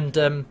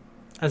 And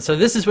so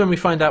this is when we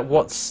find out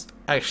what's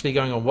actually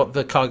going on, what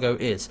the cargo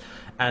is.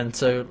 And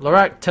so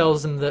Lorak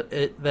tells them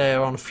that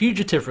they're on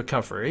fugitive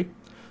recovery,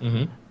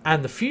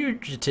 and the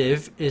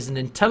fugitive is an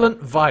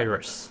intelligent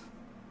virus.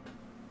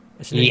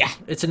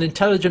 It's an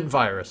intelligent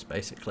virus,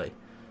 basically.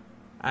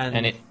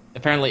 And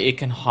apparently it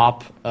can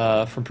hop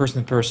from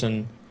person to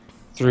person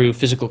through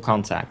physical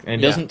contact.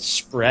 And it doesn't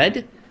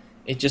spread,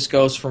 it just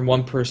goes from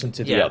one person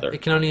to the other.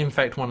 It can only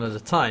infect one at a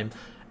time.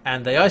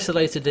 And they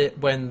isolated it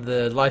when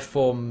the life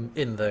form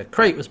in the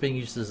crate was being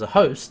used as a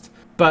host.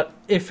 But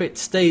if it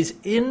stays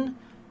in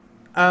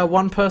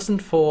one person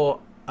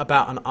for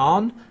about an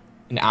hour,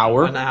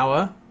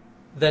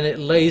 then it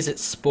lays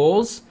its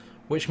spores,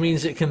 which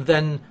means it can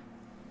then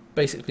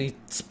basically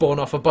spawn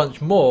off a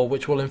bunch more,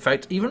 which will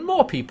infect even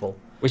more people.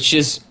 Which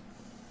is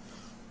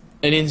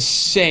an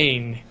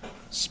insane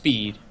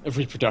speed of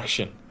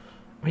reproduction.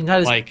 I mean,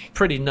 that is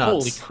pretty nuts.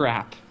 Holy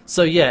crap.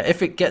 So yeah,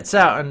 if it gets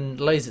out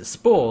and lays its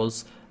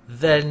spores,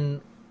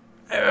 then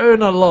they're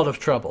in a lot of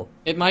trouble.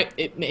 It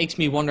makes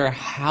me wonder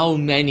how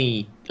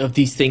many of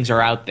these things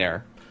are out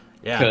there.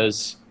 Yeah.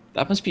 Because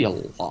that must be a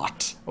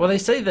lot. Well, they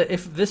say that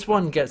if this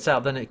one gets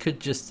out, then it could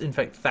just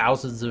infect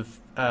thousands of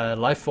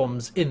life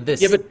forms in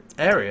this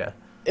area.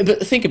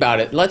 But think about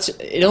it.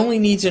 It only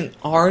needs an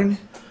Arn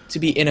to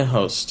be in a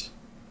host.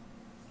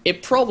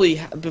 It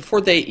probably, before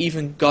they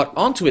even got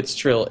onto its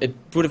trill, it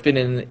would have been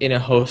in a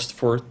host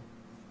for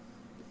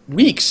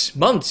weeks,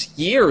 months,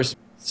 years.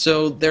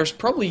 So there's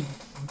probably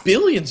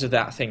billions of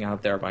that thing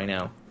out there by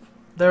now.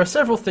 There are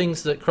several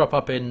things that crop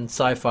up in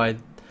sci-fi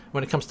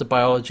when it comes to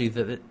biology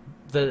that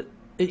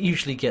it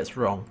usually gets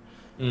wrong.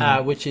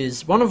 Which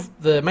is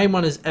the main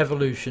one is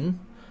evolution,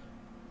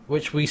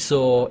 which we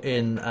saw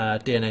in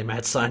DNA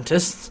Mad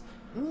Scientists.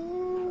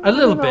 A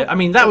little bit. I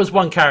mean, that was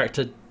one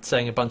character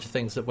saying a bunch of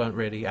things that weren't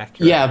really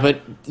accurate. Yeah, but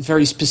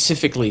very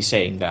specifically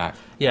saying that.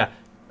 Yeah.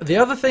 The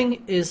other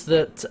thing is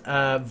that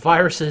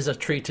viruses are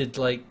treated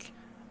like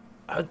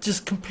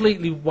just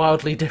completely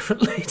wildly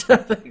differently to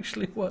how they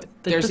actually work.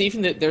 There's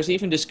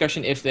even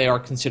discussion if they are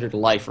considered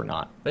life or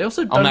not. They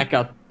also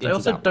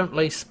don't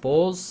lay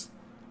spores.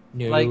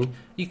 No. Like,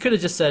 you could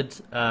have just said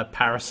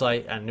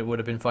parasite and it would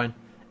have been fine.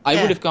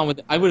 I would have gone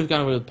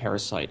with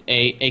parasite,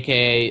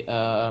 aka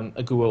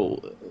a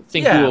ghoul.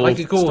 Like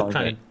a ghoul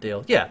kind of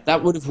deal. Yeah,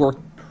 that would have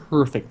worked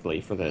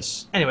perfectly for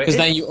this. Anyway, because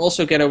then you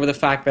also get over the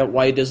fact that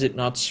why does it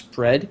not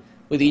spread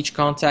with each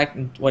contact,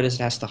 and why does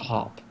it has to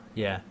hop?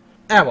 Yeah.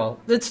 Well,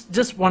 it's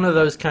just one of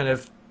those kind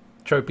of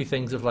tropey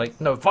things of like,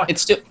 no,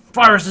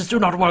 viruses do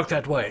not work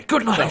that way.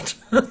 Good night.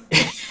 No.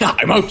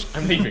 I'm out.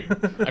 I'm leaving.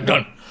 I'm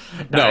done.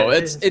 No,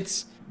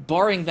 it's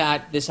barring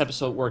that, this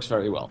episode works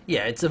very well.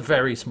 Yeah, it's a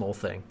very small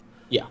thing.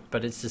 Yeah.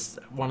 But it's just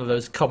one of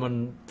those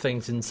common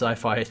things in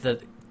sci-fi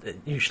that it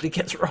usually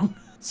gets wrong.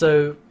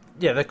 So,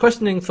 yeah, they're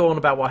questioning Thorn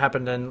about what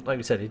happened, and like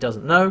we said, he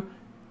doesn't know.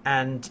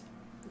 And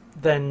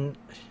then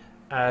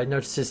Lorak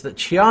notices that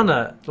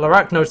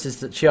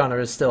Chiana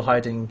is still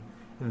hiding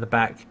in the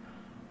back,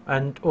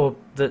 or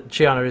that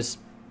Chiana is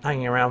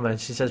hanging around there.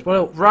 She says,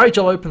 well,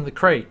 Rigel opened the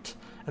crate,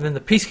 and then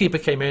the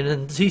Peacekeeper came in,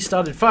 and he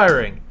started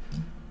firing.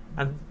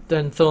 And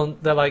then Thorn,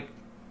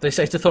 they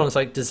say to Thorn, it's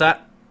like,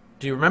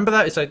 do you remember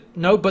that? It's like,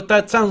 no, but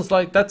that sounds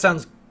like it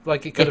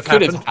could have happened. It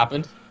could have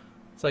happened.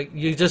 It's like,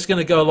 you're just going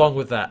to go along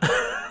with that.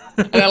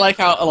 And I like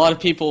how a lot of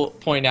people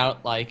point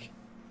out, like,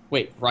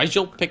 wait,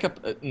 Rigel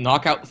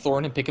knock out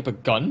Thorn and pick up a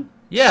gun?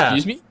 Yeah.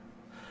 Excuse me?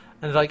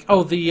 And like,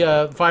 oh,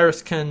 the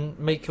virus can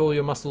make all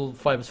your muscle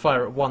fibers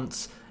fire at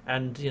once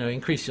and,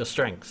 increase your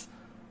strength.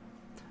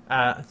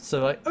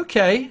 So like,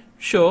 okay,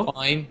 sure.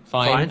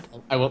 Fine.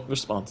 I won't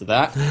respond to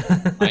that.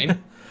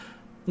 Fine.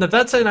 No,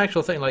 that's an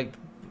actual thing. Like,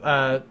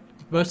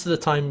 most of the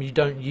time you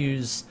don't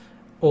use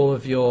all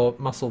of your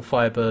muscle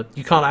fiber.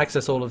 You can't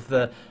access all of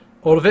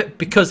it,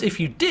 because if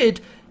you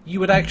did, you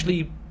would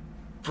actually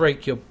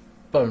break your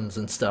bones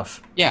and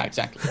stuff. Yeah,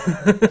 exactly.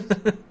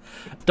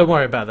 Don't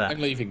worry about that. I'm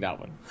leaving that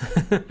one.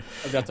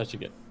 That's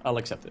touching it. I'll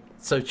accept it.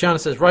 So Chiana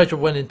says Rigel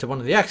went into one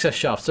of the access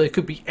shafts, so it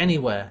could be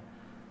anywhere.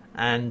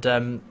 And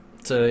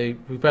so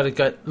we better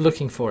go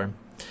looking for him.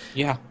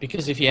 Yeah,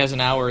 because if he has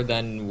an hour,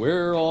 then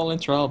we're all in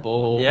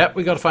trouble. Yep,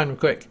 we got to find him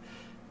quick.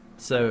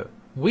 So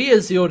we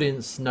as the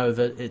audience know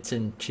that it's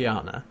in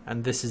Chiana,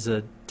 and this is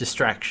a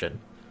distraction.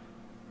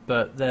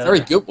 But very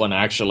good one,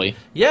 actually.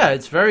 Yeah,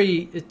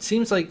 it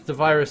seems like the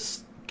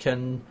virus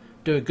can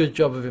do a good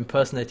job of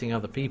impersonating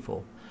other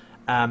people.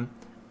 And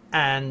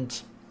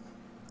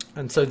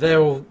so they're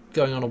all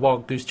going on a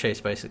wild goose chase,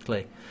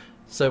 basically.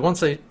 So once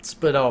they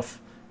split off,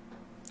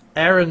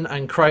 Aaron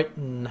and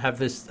Crichton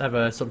have a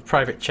sort of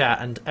private chat,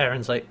 and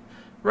Aaron's like,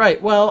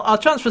 right, well, our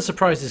chance for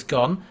surprise is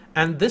gone,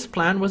 and this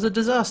plan was a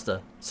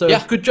disaster. So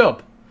good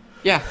job.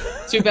 Yeah,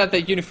 too bad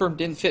that uniform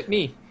didn't fit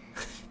me.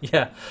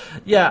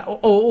 Yeah.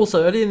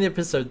 Also, early in the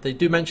episode, they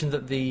do mention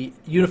that the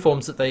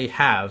uniforms that they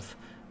have,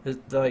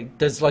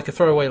 there's like a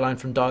throwaway line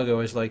from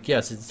Dargo is like,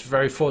 yes, it's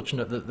very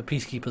fortunate that the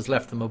peacekeepers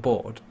left them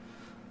aboard.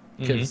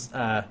 Because,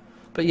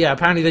 but yeah,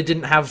 apparently they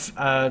didn't have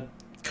a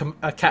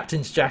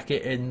captain's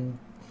jacket in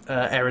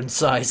Aaron's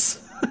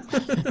size.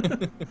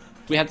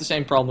 We had the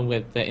same problem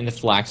with in the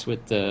Flax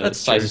with the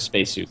size of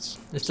spacesuits.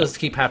 It does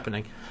keep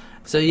happening.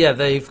 So yeah,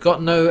 they've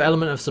got no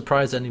element of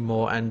surprise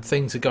anymore, and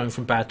things are going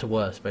from bad to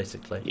worse,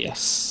 basically. Yes.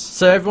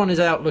 So everyone is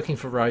out looking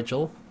for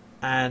Rigel,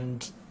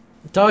 and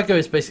Dargo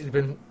has basically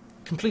been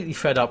completely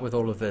fed up with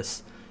all of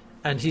this.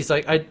 And he's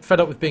like, I'm fed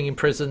up with being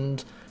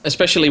imprisoned.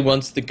 Especially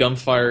once the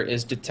gunfire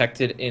is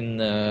detected in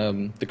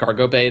the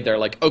cargo bay, they're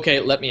like,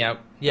 okay, let me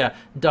out. Yeah,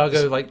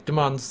 Dargo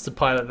demands the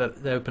pilot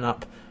that they open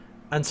up.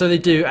 And so they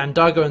do, and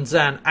Dargo and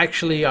Zan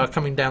actually are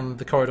coming down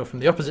the corridor from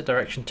the opposite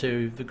direction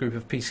to the group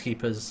of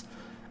peacekeepers,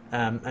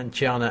 and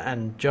Chiana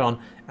and John.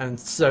 And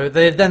so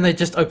they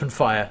just open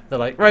fire. They're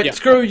like, right,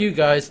 screw you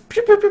guys.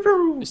 Pew, pew, pew,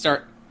 pew. They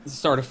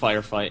start a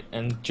firefight,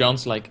 and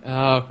John's like,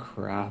 oh,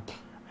 crap.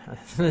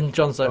 And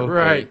John's like,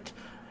 right.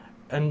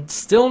 And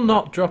still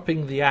not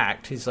dropping the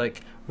act. He's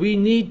like, we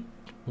need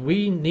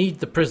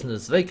the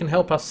prisoners. They can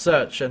help us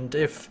search, and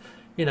if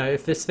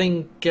this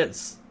thing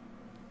has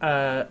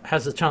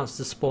a chance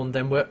to spawn,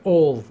 then we're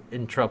all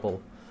in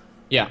trouble.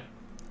 Yeah.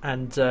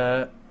 And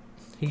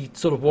he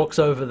sort of walks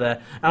over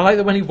there. And I like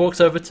that when he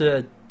walks over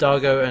to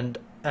Dargo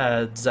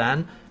and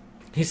Zan,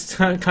 he's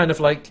kind of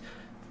like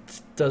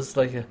does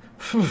like a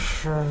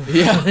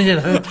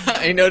yeah.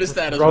 I noticed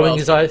that as well. Rolling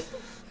his eyes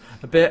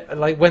a bit,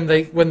 like when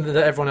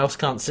everyone else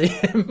can't see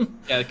him.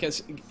 Yeah,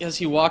 because as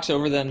he walks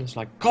over, then it's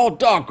like, call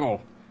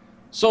Dargo,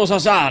 so's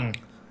Zan.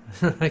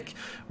 Like,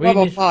 blah,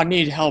 blah, blah,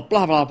 need help,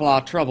 blah, blah, blah,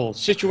 trouble,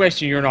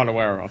 situation you're not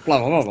aware of, blah,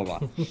 blah, blah, blah,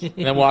 blah.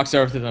 And then walks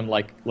over to them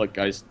like, look,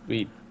 guys,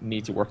 we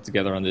need to work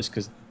together on this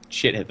because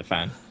shit hit the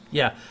fan.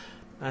 Yeah.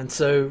 And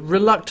so,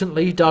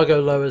 reluctantly,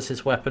 Dargo lowers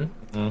his weapon,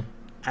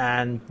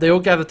 and they all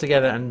gather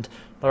together, and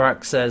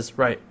Lorak says,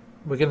 right,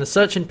 we're going to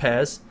search in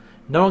pairs.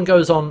 No one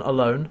goes on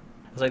alone.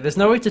 It's like, there's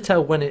no way to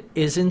tell when it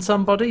is in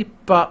somebody,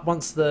 but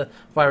once the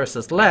virus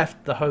has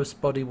left, the host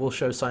body will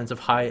show signs of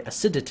high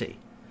acidity.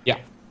 Yeah.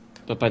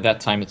 But by that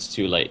time, it's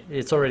too late.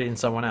 It's already in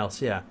someone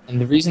else, yeah. And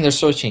the reason they're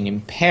searching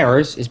in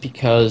pairs is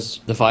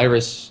because the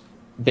virus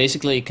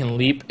basically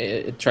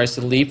it tries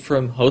to leap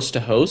from host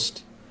to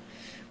host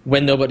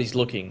when nobody's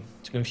looking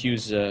to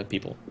confuse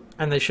people.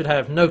 And they should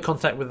have no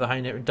contact with the high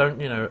net. Don't,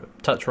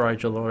 touch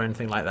Rigel or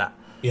anything like that.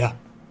 Yeah.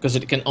 Because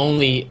it can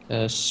only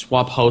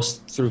swap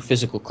hosts through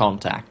physical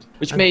contact.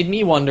 Which made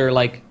me wonder,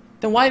 like,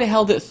 then why the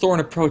hell did Thorn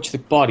approach the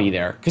body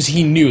there? Because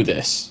he knew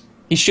this.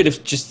 He should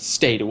have just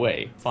stayed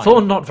away. Fine.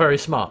 Thorn not very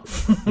smart.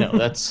 No,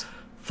 that's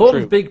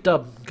Thorn's big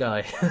dub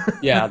guy.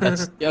 Yeah,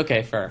 that's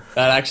okay. Fair.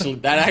 That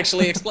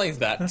actually explains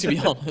that. To be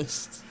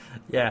honest.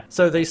 Yeah.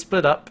 So they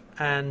split up,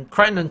 and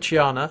Crichton and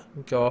Chiana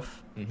go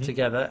off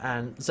together,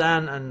 and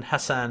Zan and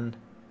Hassan.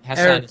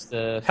 Hassan is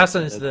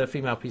the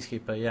female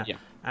peacekeeper. Yeah.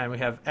 And we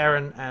have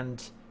Aaron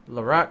and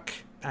Lorak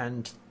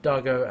and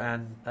Dargo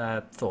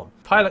and Thorn.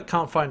 Pilot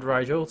can't find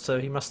Rigel,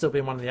 so he must still be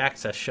in one of the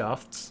access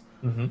shafts.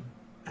 Mm-hmm.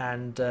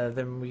 And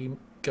then we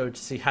go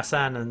to see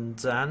Hassan and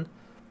Zan,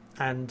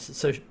 and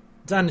so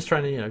Zan is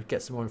trying to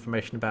get some more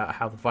information about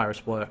how the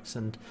virus works,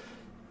 and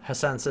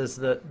Hassan says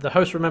that the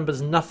host remembers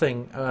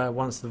nothing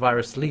once the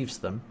virus leaves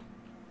them.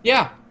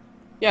 Yeah,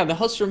 the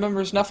host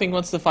remembers nothing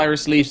once the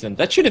virus leaves them.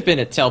 That should have been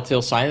a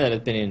telltale sign that it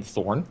had been in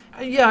Thorn.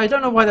 Yeah, I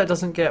don't know why that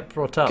doesn't get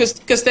brought up.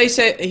 Because they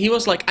said he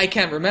was like, I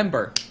can't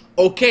remember.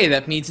 Okay,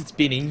 that means it's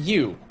been in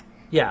you.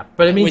 Yeah,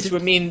 but it means... Which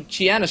would mean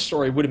Chiana's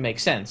story wouldn't make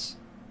sense.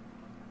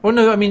 Well,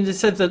 no, I mean, they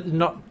said that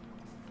not...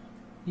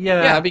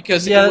 Yeah,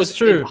 because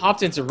it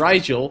hopped into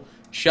Rigel,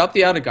 shot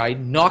the other guy,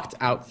 knocked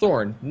out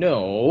Thorn.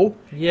 No,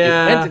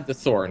 Yeah. it went into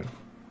Thorn.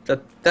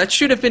 That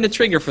should have been a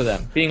trigger for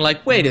them, being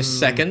like, wait a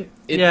second,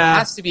 it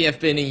has to have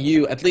been in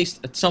you at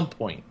least at some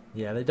point.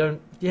 Yeah, they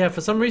don't... Yeah,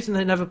 for some reason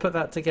they never put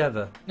that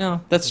together.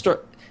 No, that's...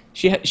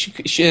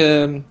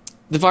 the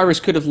virus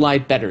could have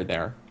lied better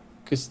there.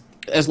 Because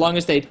as long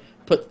as they'd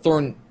put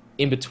Thorn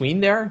in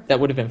between there, that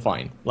would have been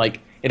fine. Like,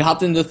 it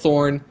hopped into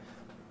Thorn,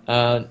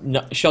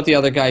 shot the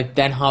other guy,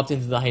 then hopped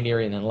into the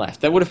Hynerian and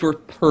left. That would have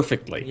worked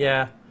perfectly.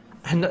 Yeah.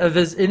 And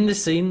there's in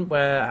this scene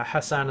where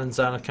Hassan and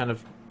Zan are kind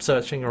of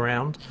searching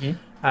around,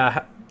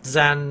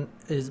 Zan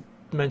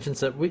mentions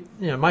that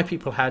my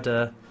people had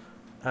a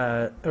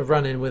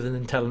run-in with an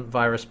intelligent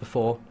virus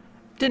before.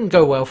 Didn't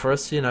go well for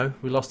us, we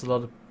lost a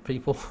lot of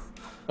people.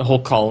 The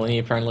whole colony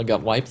apparently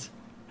got wiped.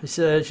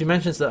 She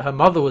mentions that her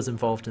mother was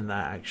involved in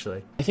that,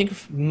 actually. I think her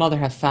mother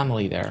had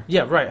family there.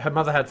 Yeah, right. Her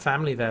mother had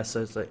family there,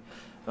 so it's like,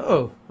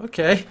 oh,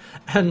 okay.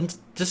 And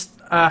just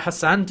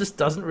Hassan just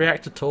doesn't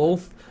react at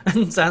all.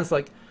 And Zan's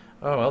like,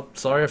 oh, well,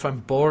 sorry if I'm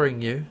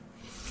boring you.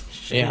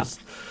 Jeez. Yeah.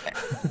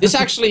 This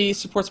actually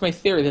supports my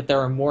theory that there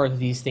are more of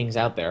these things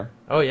out there.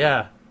 Oh,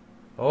 yeah.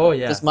 Oh,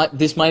 yeah.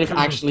 This might have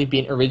actually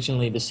been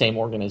originally the same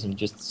organism,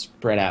 just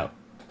spread out.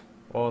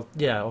 Or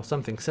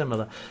something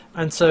similar.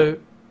 And so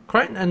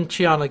Crichton and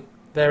Chiana,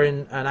 they're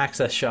in an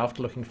access shaft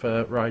looking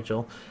for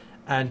Rigel.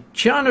 And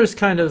Chiana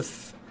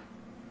is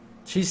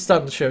she's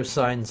starting to show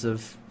signs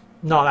of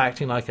not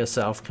acting like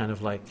herself, kind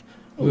of like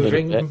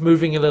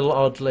moving a little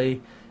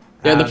oddly.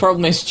 Yeah, the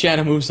problem is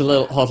Chiana moves a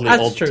little oddly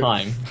all the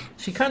time.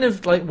 She kind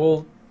of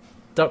will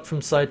duck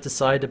from side to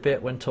side a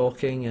bit when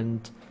talking,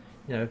 and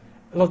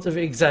lots of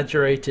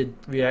exaggerated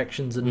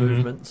reactions and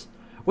movements,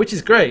 which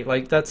is great.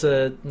 Like, that's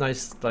a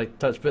nice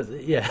touch, but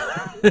yeah,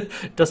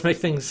 it does make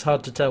things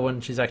hard to tell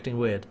when she's acting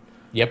weird.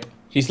 Yep,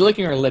 she's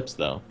licking her lips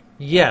though.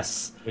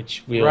 Yes,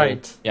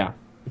 right. Yeah,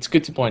 it's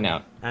good to point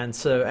out. And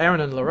so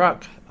Aaron and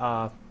Larak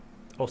are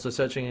also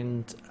searching,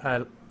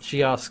 and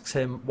she asks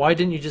him, "Why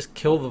didn't you just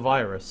kill the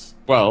virus?"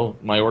 Well,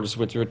 my orders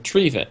were to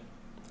retrieve it.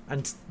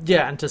 And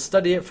to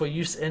study it for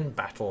use in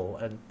battle,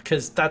 and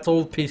because that's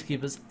all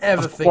peacekeepers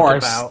ever think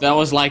about. That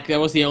was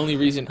the only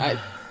reason.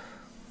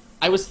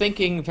 I was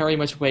thinking very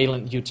much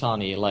Wayland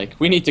Yutani, like,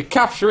 we need to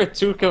capture it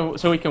so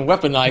we can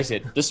weaponize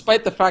it,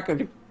 despite the fact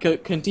that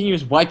it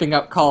continues wiping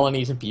out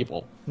colonies and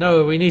people.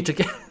 No, we need to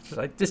get...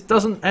 this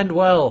doesn't end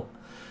well.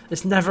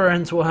 This never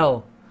ends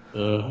well.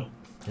 Ugh.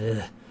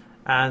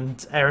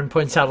 And Aaron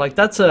points out,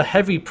 that's a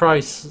heavy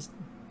price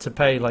to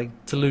pay,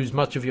 to lose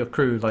much of your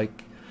crew,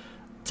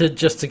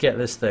 just to get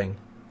this thing.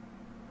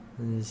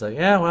 And he's like,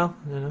 yeah, well,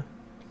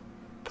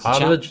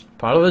 part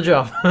of the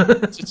job.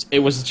 It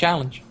was a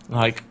challenge.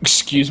 Like,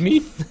 excuse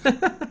me?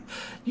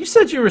 You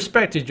said you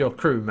respected your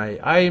crew, mate.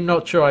 I'm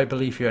not sure I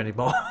believe you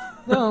anymore.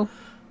 No.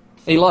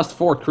 He lost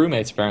 4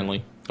 crewmates,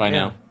 apparently, by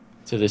now,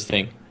 to this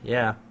thing.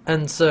 Yeah.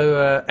 And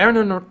so Aaron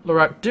and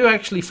Larak do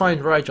actually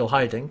find Rigel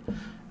hiding.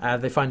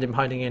 They find him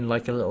hiding in, a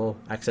little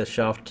access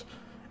shaft.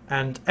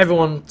 And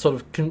everyone sort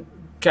of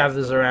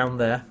gathers around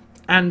there.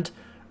 And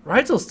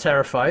Rigel's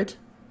terrified.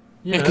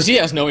 Because he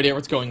has no idea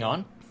what's going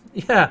on.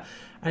 Yeah.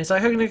 And he's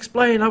like, I can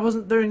explain. I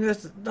wasn't doing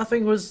this.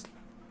 Nothing was...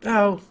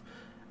 Oh.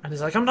 And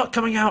he's like, I'm not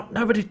coming out.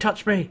 Nobody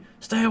touch me.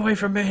 Stay away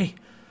from me.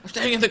 I'm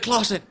staying in the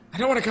closet. I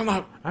don't want to come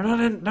out. I'm not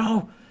in...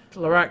 No.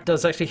 Larak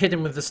does actually hit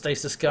him with the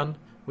stasis gun,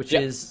 which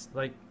is,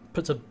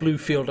 puts a blue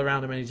field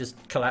around him and he just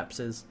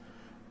collapses.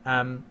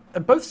 And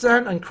both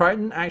Zan and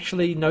Crichton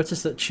actually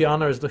notice that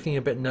Chiana is looking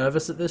a bit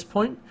nervous at this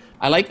point.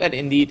 I like that,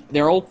 indeed.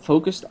 They're all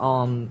focused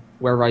on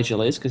where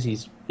Rigel is, because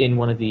he's in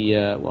one of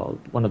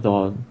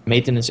the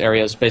maintenance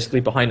areas, basically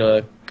behind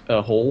a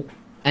hole.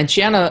 And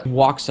Chiana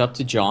walks up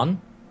to John,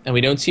 and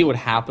we don't see what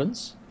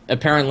happens.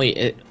 Apparently,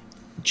 it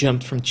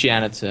jumped from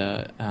Chiana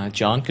to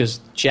John, because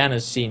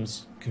Chiana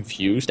seems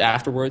confused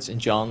afterwards, and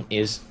John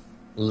is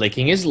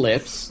licking his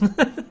lips.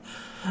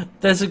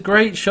 There's a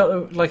great shot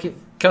of, it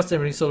cuts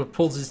him, and he sort of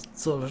pulls his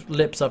sort of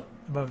lips up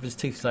above his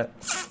teeth,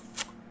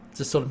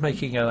 just sort of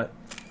making a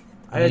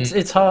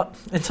It's hard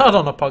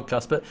on a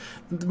podcast, but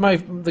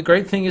the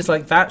great thing is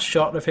that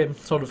shot of him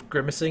sort of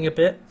grimacing a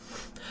bit.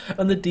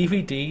 On the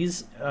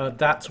DVDs,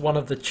 that's one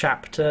of the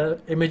chapter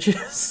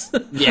images.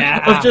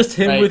 Yeah, of just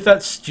him with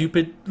that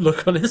stupid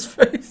look on his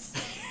face.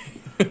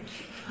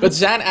 But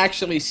Zan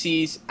actually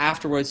sees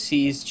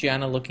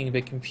Chiana looking a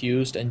bit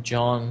confused, and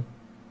John.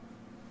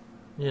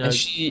 And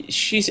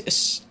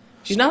she's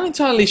not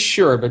entirely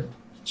sure, but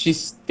she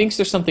thinks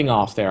there's something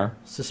off there.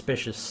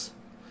 Suspicious.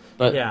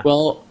 But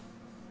well,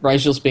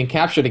 Rigel's been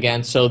captured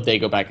again, so they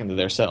go back into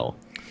their cell.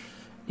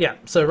 Yeah,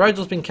 so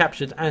Rigel's been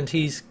captured, and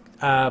he's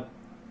going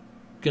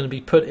to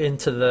be put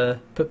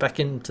back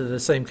into the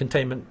same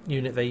containment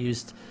unit they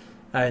used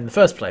in the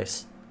first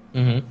place.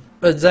 Mm-hmm.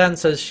 But Zan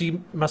says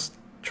she must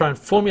try and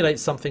formulate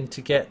something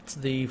to get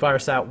the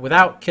virus out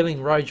without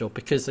killing Rigel,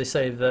 because they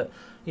say that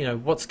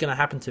what's going to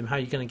happen to him, how are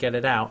you going to get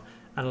it out?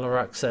 And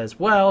Lorak says,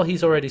 well,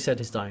 he's already said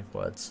his dying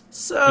words.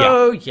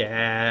 So,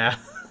 yeah.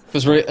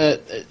 Because we're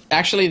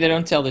actually they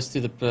don't tell this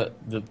to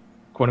the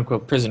quote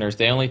unquote prisoners.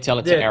 They only tell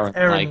it to Aaron.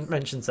 Aaron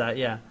mentions that,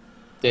 yeah.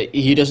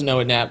 He doesn't know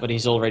it now, but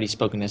he's already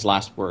spoken his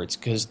last words.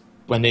 Because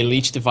when they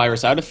leech the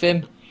virus out of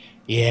him,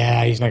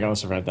 he's not going to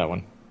survive that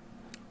one.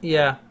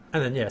 Yeah,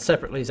 and then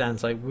separately,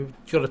 Zan's like, we've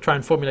got to try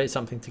and formulate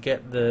something to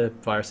get the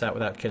virus out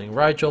without killing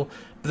Rigel.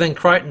 But then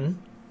Crichton,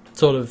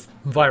 sort of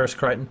virus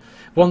Crichton,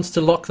 wants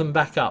to lock them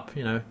back up,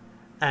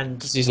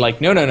 and he's like,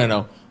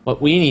 no.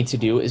 What we need to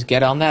do is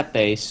get on that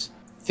base,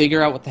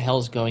 figure out what the hell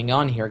is going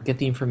on here, get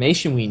the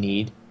information we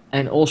need,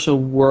 and also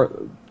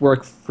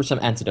work for some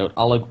antidote.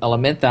 I'll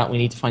admit that we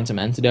need to find some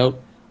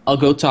antidote. I'll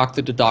go talk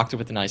to the doctor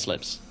with the nice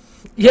lips.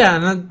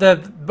 Yeah, and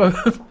then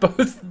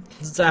both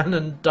Zan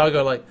and Doug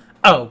are like,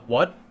 oh,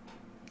 what?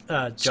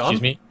 John?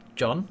 Excuse me?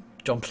 John,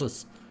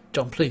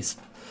 please.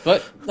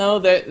 But no,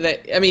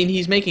 I mean,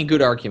 he's making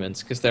good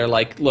arguments because they're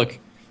like, look,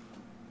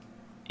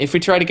 if we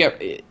try to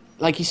get,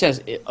 like he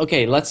says,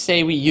 okay, let's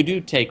say you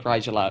do take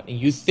Rigel out and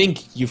you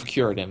think you've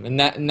cured him, and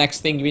that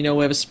next thing we know,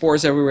 we have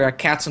spores everywhere,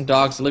 cats and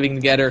dogs living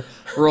together,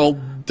 we're all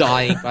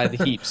dying by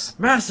the heaps.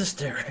 Mass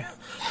hysteria.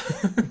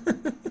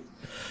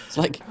 It's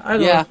like,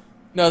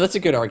 no, that's a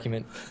good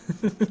argument.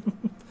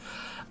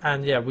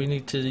 And we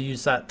need to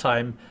use that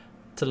time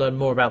to learn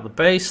more about the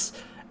base,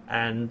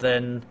 and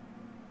then,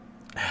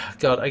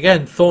 God,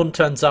 again, Thorn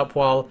turns up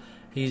while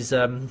he's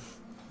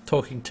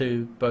talking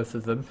to both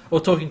of them,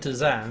 or talking to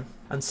Zan,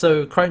 and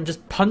so Crichton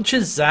just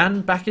punches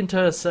Zan back into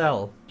her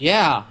cell.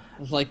 Yeah,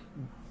 like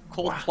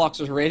cold clocks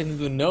was right into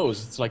the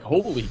nose. It's like,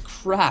 holy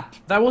crap.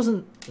 That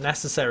wasn't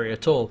necessary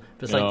at all.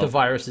 It's like the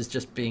virus is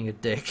just being a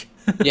dick.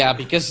 Yeah,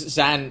 because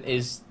Zan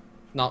is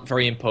not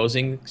very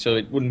imposing, so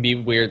it wouldn't be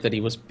weird that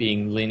he was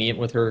being lenient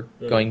with her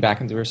going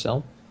back into her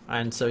cell.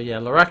 And so,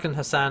 Lorak and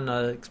Hassan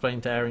explain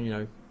to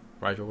Aaron,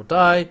 Rigel will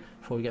die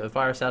before we get the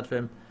virus out of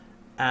him.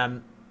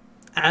 And,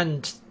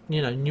 and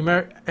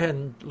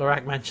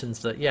Lorak mentions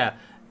that,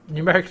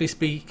 numerically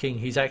speaking,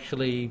 he's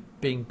actually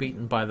being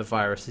beaten by the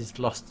virus. He's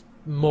lost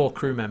more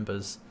crew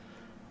members.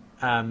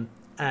 And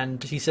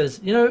he says,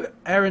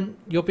 Aaron,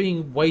 you're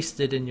being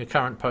wasted in your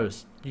current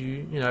post. I've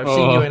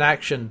seen you in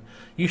action.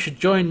 You should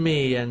join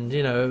me, and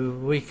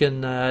we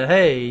can. I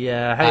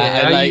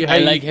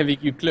like having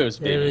you close,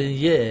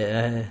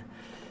 baby.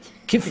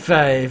 Give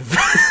 5.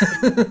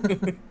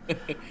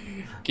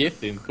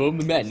 Give him from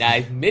the man.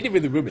 I've made it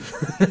with a woman.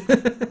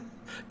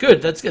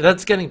 Good.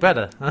 That's getting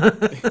better.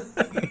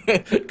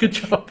 Good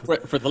job.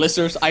 For the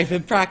listeners, I've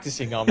been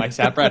practicing on my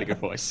Sam Bradigan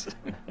voice.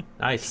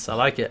 Nice. I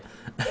like it.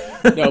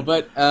 No,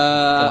 but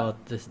God,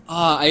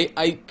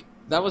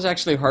 that was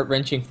actually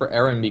heart-wrenching for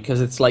Aaron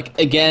because it's like,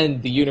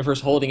 again, the universe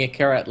holding a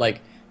carrot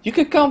like, you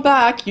could come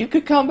back, you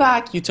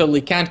totally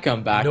can't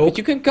come back, but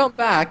you can come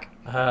back.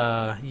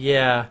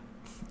 Yeah,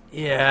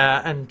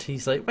 and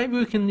he's like, maybe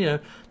we can,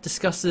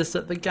 discuss this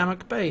at the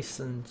Gammak base,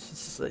 and she's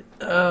just like,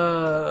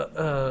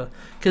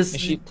 because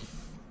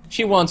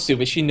she wants to,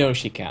 but she knows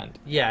she can't.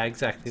 Yeah,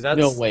 exactly. There's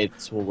no way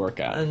this will work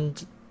out.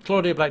 And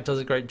Claudia Black does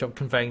a great job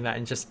conveying that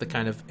in just the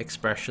kind of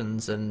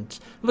expressions and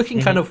looking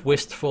kind of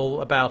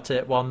wistful about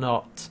it while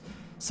not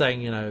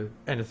saying,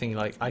 anything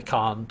like, I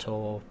can't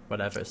or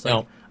whatever. It's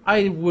like,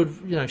 I would,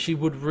 she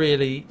would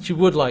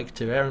like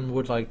to, Aaron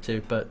would like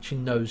to, but she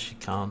knows she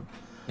can't.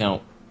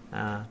 No.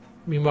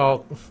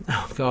 Meanwhile,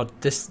 oh God,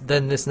 this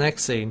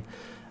next scene,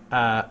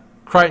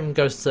 Crichton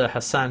goes to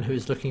Hassan,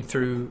 who's looking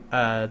through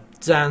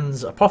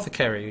Zan's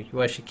apothecary,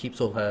 where she keeps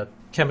all her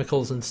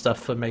chemicals and stuff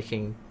for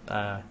making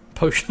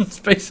potions,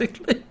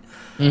 basically.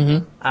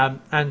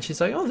 And she's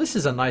like, oh, this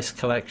is a nice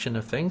collection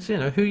of things.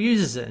 Who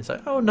uses it? It's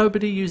like, oh,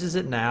 nobody uses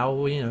it now.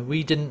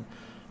 We didn't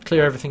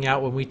clear everything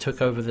out when we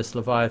took over this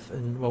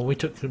Leviathan. Well, we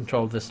took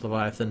control of this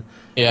Leviathan.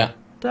 Yeah.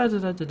 Da da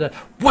da da da.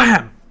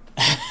 Wham!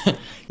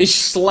 She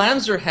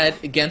slams her head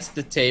against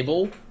the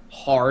table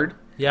hard.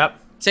 Yep.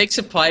 Takes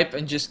a pipe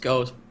and just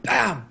goes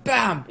bam,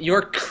 bam.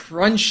 You're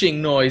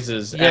crunching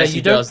noises as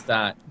he does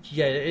that.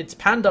 Yeah, it's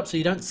panned up so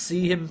you don't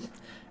see him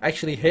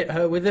actually hit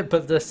her with it,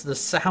 but the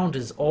sound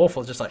is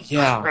awful, just like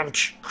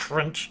crunch,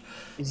 crunch.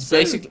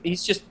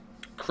 He's just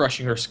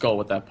crushing her skull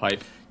with that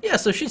pipe. Yeah,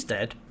 so she's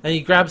dead. And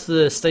he grabs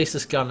the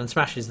stasis gun and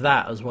smashes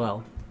that as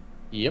well.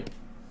 Yep.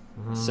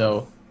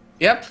 So,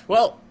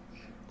 well,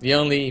 the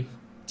only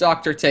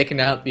doctor taken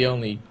out, the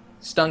only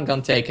stun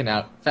gun taken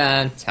out.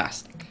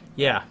 Fantastic.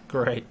 Yeah,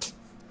 great.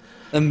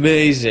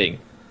 Amazing.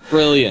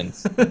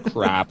 Brilliant.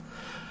 Crap.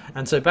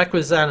 And so back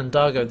with Zan and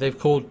Dargo, they've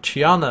called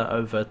Chiana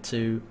over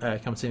to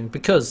come see him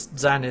because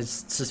Zan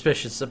is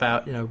suspicious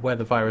about where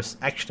the virus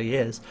actually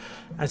is,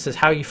 and says,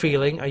 "How are you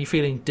feeling? Are you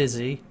feeling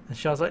dizzy?" And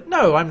Chiana's like,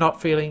 "No, I'm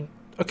not feeling.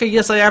 Okay,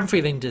 yes, I am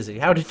feeling dizzy.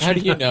 How do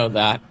you know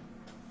that?"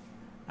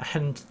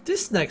 And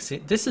this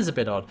is a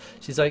bit odd.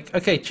 She's like,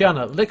 "Okay,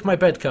 Chiana, lick my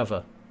bed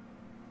cover."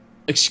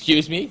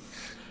 Excuse me?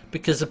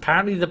 Because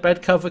apparently the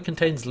bed cover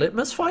contains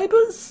litmus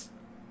fibers.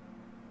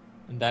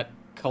 And that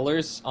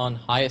colors on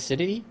high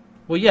acidity?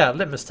 Well, yeah,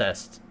 litmus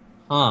test.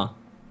 Huh.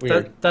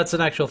 Weird. That's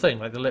an actual thing.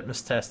 Like the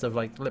litmus test of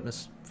like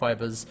litmus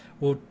fibers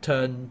will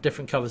turn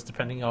different colors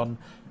depending on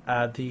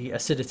the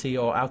acidity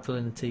or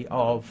alkalinity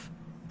of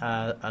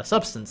a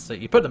substance that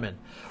you put them in.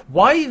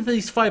 Why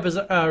these fibers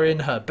are in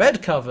her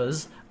bed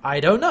covers, I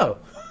don't know.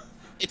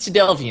 It's a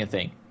Delvian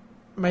thing.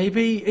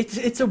 Maybe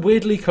it's a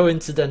weirdly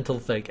coincidental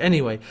thing.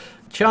 Anyway,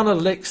 Chiana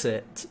licks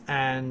it,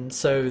 and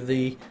so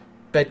the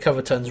bed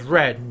cover turns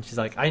red, and she's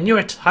like, "I knew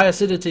it, high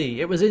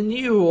acidity. It was in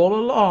you all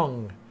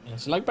along." And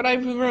it's like, but I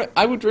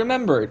would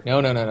remember it.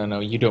 No,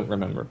 you don't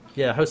remember.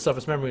 Yeah, host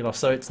suffers memory loss,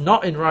 so it's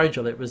not in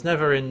Rigel. It was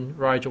never in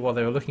Rigel while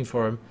they were looking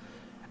for him,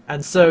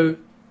 and so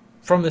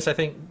from this, I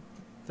think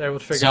they're able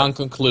to figure John out.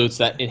 concludes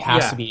that it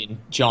has to be in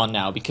John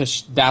now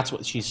because that's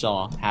what she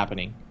saw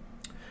happening.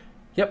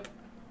 Yep.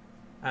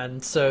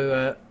 And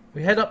so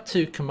we head up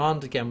to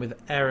command again with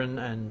Aaron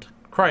and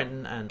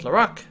Crichton and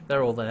Larak.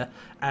 They're all there,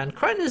 and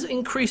Crichton is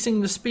increasing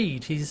the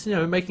speed. He's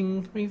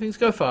making things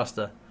go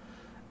faster.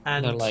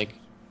 And they're like,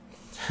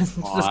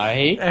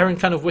 why? Aaron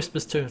kind of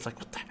whispers to him, "It's like,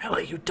 what the hell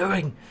are you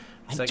doing?"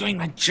 I'm doing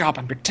my job.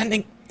 I'm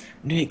pretending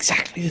I'm doing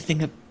exactly the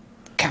thing a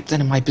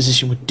captain in my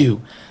position would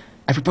do.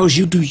 I propose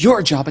you do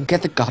your job and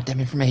get the goddamn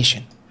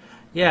information.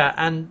 Yeah,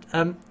 and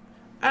I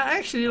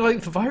actually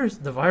like the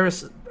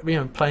virus,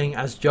 playing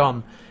as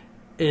John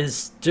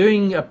is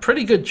doing a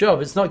pretty good job.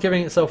 It's not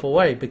giving itself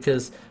away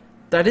because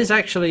that is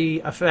actually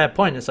a fair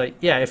point. It's like,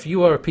 yeah, if you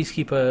were a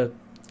peacekeeper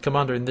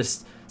commander in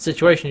this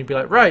situation, you'd be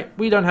like, right,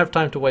 we don't have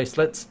time to waste.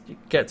 Let's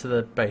get to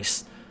the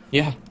base.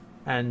 Yeah.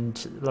 And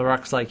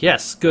Larak's like,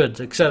 yes, good.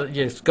 Except,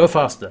 yes, go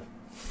faster.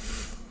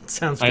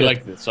 Sounds good.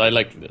 I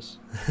like this.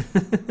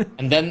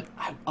 And then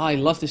I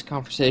love this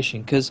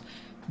conversation because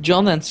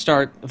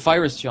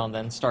Virus John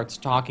then starts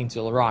talking to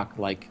Larak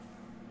like,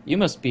 you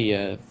must be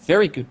a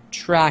very good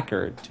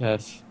tracker to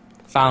have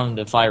found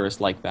a virus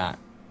like that.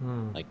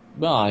 Like,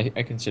 well,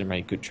 I consider me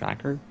a good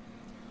tracker.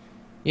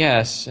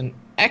 Yes, an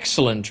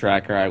excellent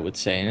tracker, I would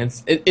say. And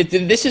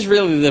this is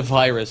really the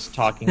virus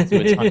talking to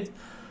its hunt,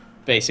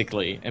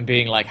 basically, and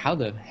being like, how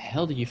the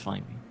hell did you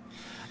find me?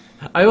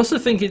 I also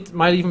think it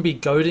might even be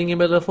goading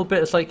him a little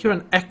bit. It's like, you're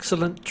an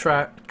excellent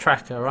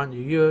tracker, aren't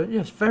you?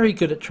 You're very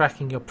good at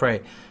tracking your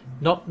prey,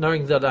 not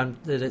knowing that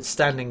it's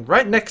standing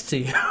right next to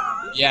you.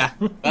 Yeah,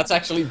 that's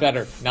actually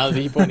better. Now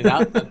that you pointed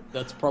out,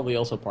 that's probably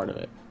also part of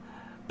it.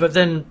 But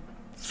then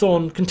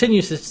Thorn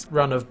continues his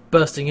run of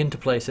bursting into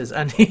places,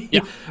 and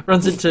he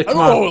runs into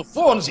command. Oh,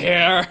 Thorn's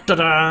here!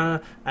 Ta-da!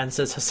 And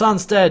says,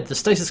 Hassan's dead, the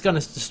stasis gun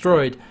is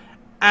destroyed.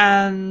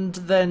 And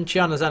then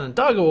Chiana, Zan, and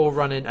Dargo all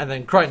run in, and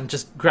then Crichton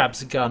just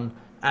grabs a gun,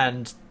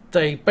 and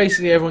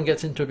everyone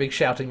gets into a big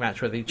shouting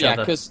match with each other. Yeah,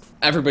 because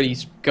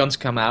everybody's guns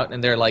come out,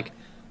 and they're like,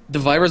 the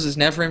virus is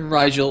never in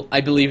Rigel,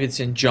 I believe it's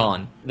in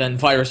John. Then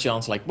Virus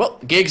John's like, well,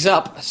 gig's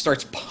up,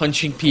 starts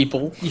punching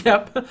people,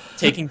 Yep.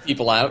 taking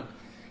people out,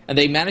 and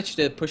they manage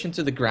to push him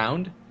to the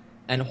ground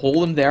and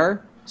hold him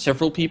there,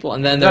 several people,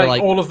 and then they're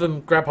like, all of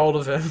them grab hold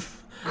of him.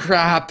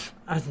 crap.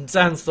 And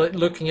Zan's like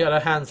looking at her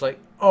hands like,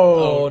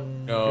 oh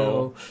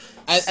no.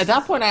 At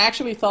that point, I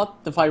actually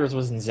thought the virus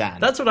was in Zan.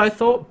 That's what I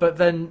thought, but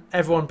then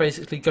everyone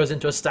basically goes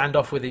into a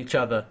standoff with each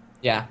other.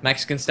 Yeah,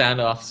 Mexican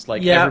standoffs,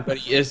 like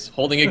everybody is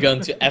holding a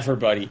gun to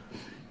everybody.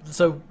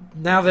 So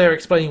now they're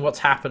explaining what's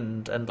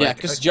happened, and Yeah,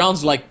 because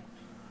John's like,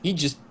 he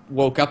just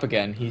woke up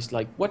again. He's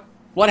like, what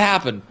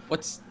happened?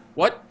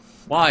 What?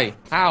 Why?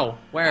 How?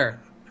 Where?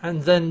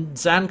 And then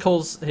Zan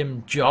calls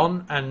him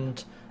John,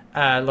 and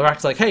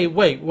Larak's like, hey,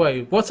 wait,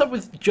 what's up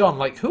with John?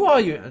 Like, who are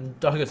you? And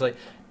Dargo's like,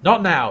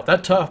 not now.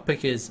 That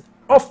topic is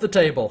off the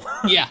table.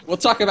 Yeah, we'll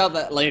talk about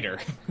that later.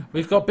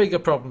 We've got bigger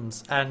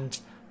problems, and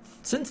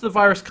since the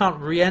virus can't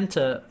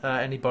re-enter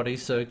anybody,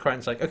 so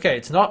Crichton's like, okay,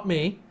 it's not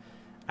me,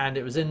 and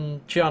it was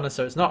in Chiana,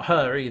 so it's not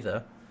her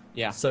either.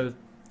 Yeah. So,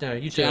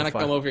 you two are Chiana,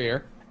 fine. come over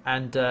here.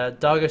 And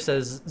Dargo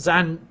says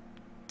Zan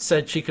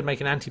said she could make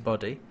an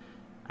antibody,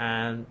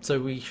 and so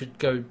we should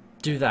go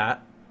do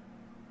that.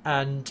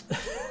 And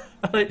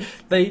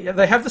they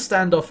have the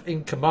standoff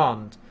in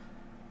command,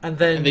 and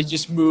then they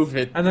just move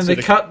it. and then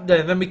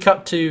then we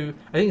cut to,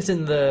 I think it's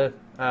in the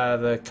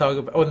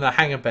cargo or in the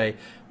hangar bay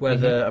where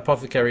the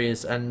apothecary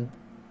is, and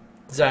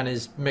Zan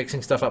is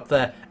mixing stuff up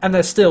there, and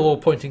they're still all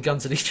pointing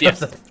guns at each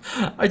other.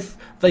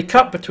 They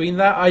cut between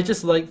that. I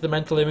just like the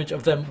mental image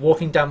of them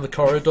walking down the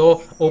corridor,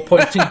 all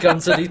pointing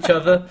guns at each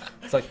other.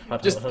 It's like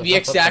just the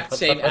exact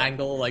same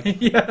angle. Like,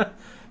 yeah,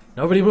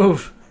 nobody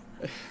move.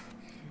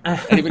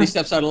 Anybody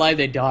steps out alive,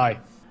 they die.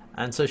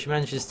 And so she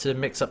manages to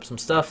mix up some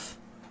stuff.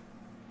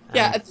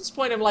 Yeah, at this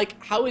point, I'm like,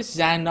 how is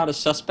Zan not a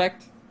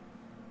suspect?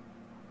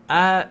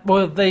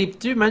 Well, they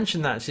do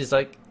mention that. She's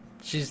like,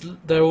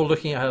 they're all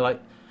looking at her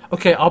like,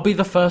 okay, I'll be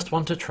the first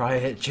one to try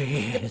it.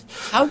 Jeez.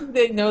 How do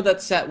they know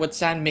that what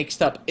Zan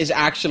mixed up is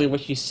actually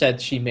what she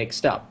said she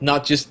mixed up,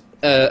 not just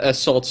a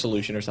salt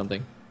solution or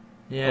something?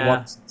 Yeah. A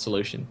water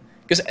solution.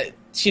 Because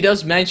she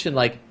does mention,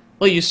 like,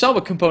 well, you saw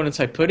what components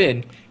I put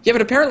in. Yeah,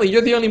 but apparently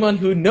you're the only one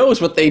who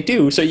knows what they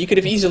do, so you could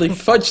have easily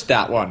fudged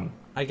that one.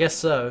 I guess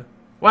so.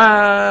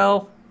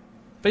 Well,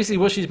 basically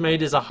what she's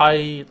made is a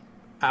high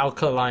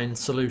alkaline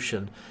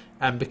solution,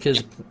 and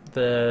because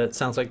it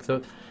sounds like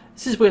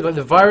this is weird. Like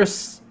the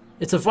virus,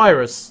 it's a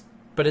virus,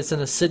 but it's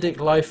an acidic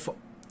life.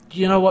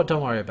 You know what?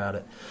 Don't worry about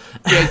it.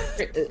 Yeah,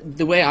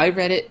 the way I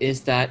read it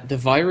is that the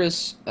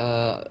virus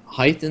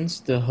heightens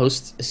the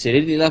host's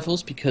acidity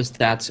levels because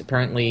that's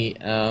apparently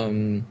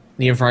the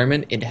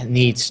environment it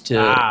needs to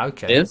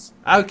live.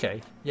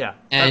 Okay, yeah,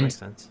 that makes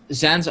sense.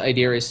 Zan's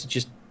idea is to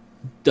just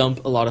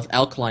dump a lot of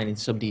alkaline in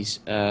somebody's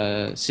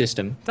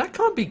system. That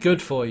can't be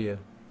good for you.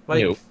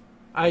 Like, No.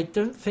 I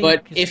don't think.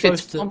 But if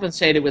it's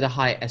compensated with a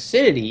high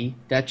acidity,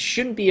 that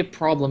shouldn't be a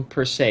problem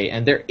per se,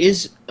 and there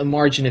is a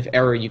margin of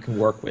error you can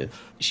work with.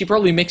 She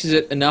probably mixes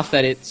it enough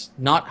that it's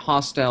not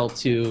hostile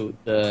to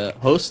the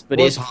host, but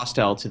is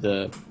hostile to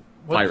the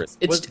virus.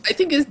 I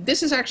think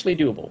this is actually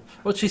doable.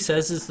 What she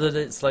says is that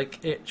it's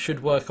like it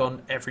should work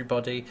on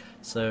everybody.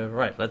 So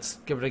right, let's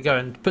give it a go,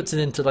 and puts it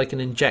into like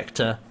an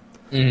injector.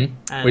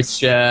 Mm-hmm.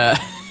 Which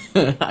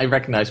I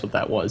recognize what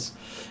that was.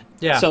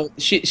 Yeah. So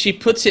she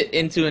puts it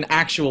into an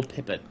actual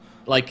pipette,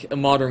 like a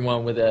modern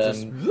one with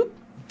a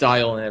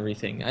dial and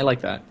everything. I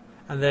like that.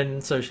 And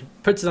then so she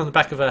puts it on the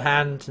back of her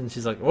hand, and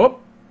she's like, "Whoop!"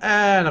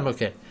 And I'm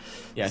okay.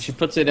 Yeah, she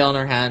puts it on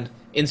her hand,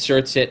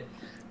 inserts it.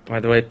 By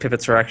the way,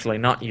 pipettes are actually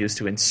not used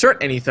to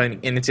insert anything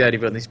into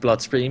anybody's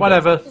bloodstream.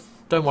 Whatever.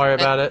 Don't worry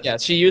about it. Yeah,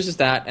 she uses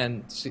that,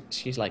 and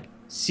she's like,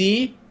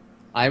 "See,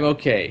 I'm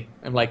okay."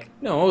 I'm like,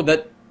 "No,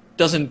 that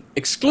doesn't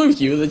exclude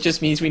you. That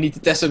just means we need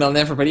to test it on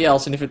everybody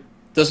else, and if it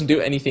doesn't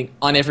do anything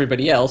on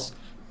everybody else,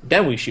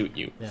 then we shoot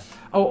you." Yeah.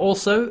 Oh,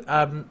 also,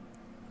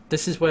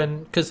 this is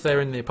when, because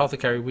they're in the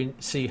apothecary, we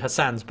see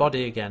Hassan's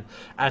body again,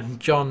 and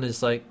John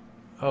is like,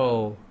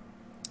 oh,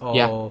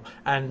 yeah.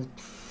 and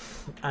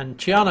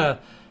Chiana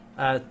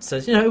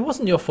says, you know, it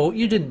wasn't your fault.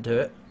 You didn't do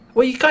it.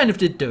 Well, you kind of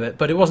did do it,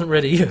 but it wasn't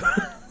really you.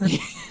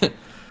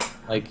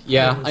 Like,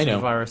 yeah, I know.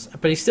 Virus,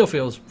 but he still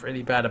feels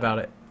really bad about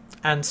it.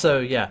 And so,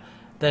 yeah,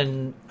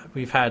 then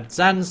we've had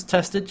Zan's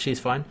tested. She's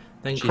fine.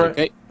 Then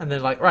okay. And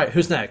then like, right,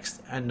 who's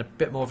next? And a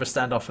bit more of a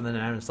standoff, and then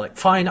Aaron's like,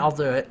 fine, I'll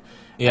do it.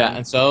 Yeah,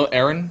 and so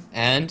Aaron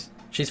and...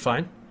 She's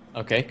fine.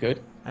 Okay,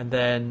 good. And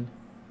then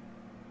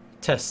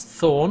tests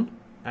Thorn.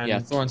 And yeah,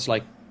 Thorn's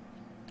like,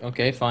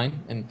 okay,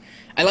 fine. And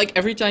I like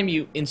every time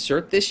you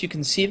insert this, you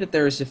can see that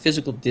there is a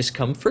physical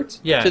discomfort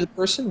to the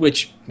person,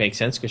 which makes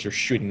sense because you're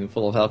shooting them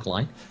full of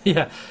alkaline.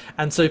 Yeah,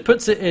 and so he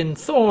puts it in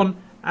Thorn,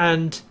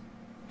 and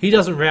he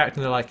doesn't react,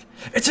 and they're like,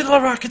 "It's in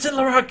Larak! It's in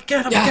Larak!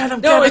 Get him! Get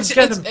him!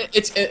 Get him!"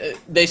 It's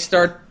they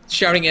start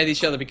shouting at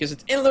each other because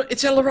it's in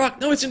Larak!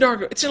 No, it's in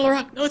Dargo! It's in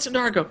Larak! No, it's in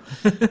Dargo!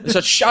 They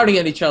start shouting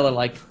at each other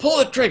like, "Pull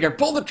the trigger!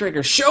 Pull the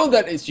trigger! Show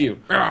that it's you!"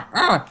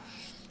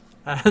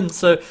 And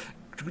so,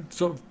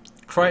 sort of,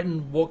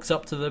 Crichton walks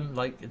up to them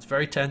like it's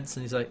very tense,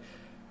 and he's like,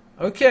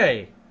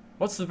 "Okay,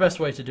 what's the best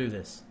way to do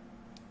this?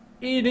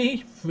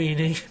 Eeny,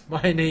 meeny,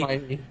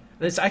 miny."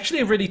 It's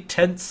actually a really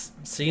tense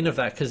scene of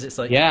that because it's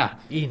like,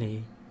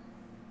 eeny,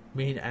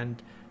 mean,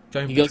 and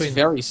going he between. Goes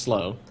very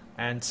slow.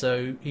 And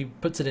so he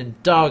puts it in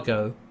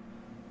Dargo,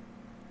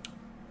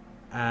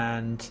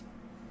 and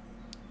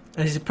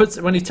he puts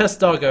it when he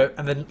tests Dargo,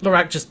 and then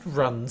Larak just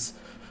runs.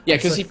 Yeah,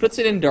 because he puts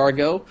it in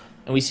Dargo,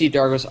 and we see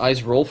Dargo's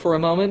eyes roll for a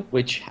moment,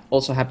 which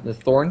also happened to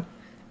Thorn.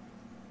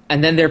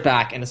 And then they're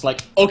back, and it's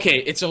like, okay,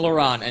 it's a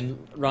Loran,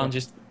 and Ron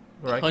just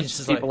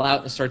punches people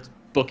out and starts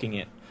booking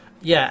it.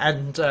 Yeah,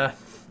 and they're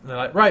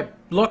like, right,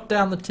 lock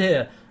down the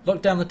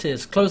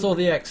tiers, close all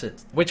the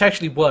exits, which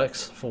actually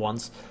works for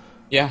once.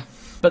 Yeah.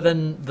 But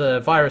then the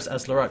virus,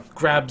 as Larak,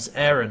 grabs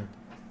Aaron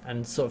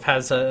and sort of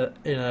has her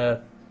in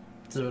a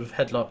sort of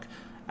headlock,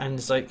 and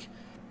it's like,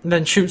 and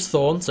then shoots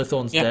Thorn, so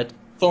Thorn's dead.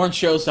 Thorn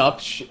shows up,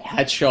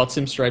 headshots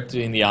him straight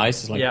between the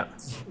eyes. It's like,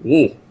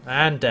 whoa.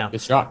 And down.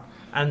 Good shot.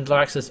 And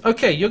Larak says,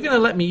 okay, you're going to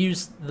let me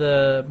use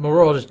the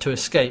Marauder to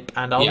escape,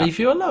 and I'll leave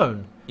you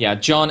alone. Yeah,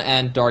 John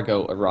and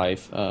Dargo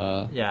arrive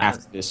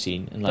after this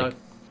scene. And like,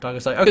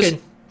 Dargo's like, okay,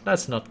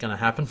 that's not going to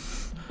happen.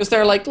 Because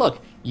they're like, look,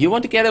 you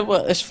want to get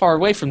as far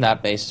away from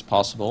that base as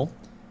possible.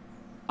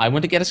 I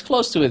want to get as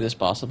close to it as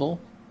possible.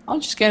 I'll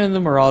just get in the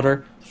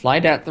Marauder, fly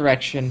that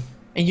direction,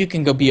 and you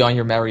can go be on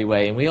your merry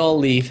way, and we all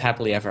leave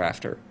happily ever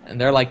after. And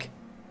they're like,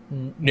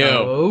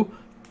 no.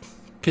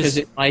 Because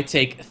it might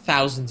take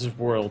thousands of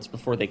worlds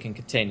before they can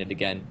contain it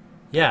again.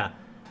 Yeah.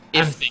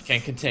 If they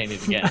can contain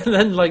it again. And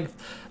then, like,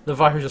 the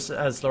virus,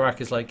 as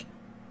Larak is like,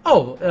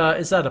 oh,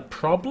 is that a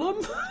problem?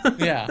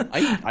 Yeah,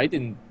 I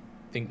didn't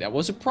think that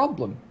was a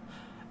problem.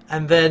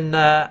 And then,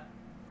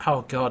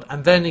 oh god,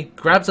 and then he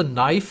grabs a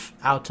knife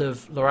out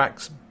of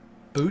Larak's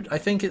boot, I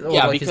think,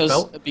 or his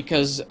belt.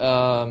 Because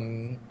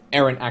Aaron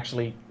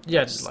actually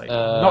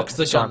knocks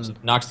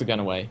the gun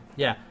away.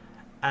 Yeah,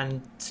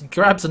 and he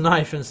grabs a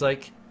knife and it's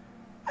like,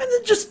 and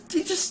then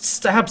he just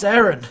stabs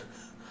Aaron.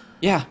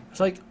 Yeah, it's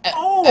like,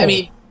 I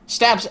mean,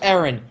 stabs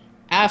Aaron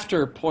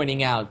after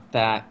pointing out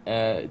that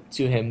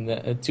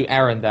to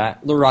Aaron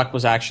that Larak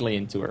was actually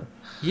into her.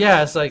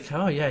 Yeah, it's like,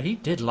 oh yeah, he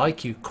did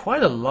like you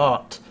quite a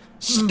lot.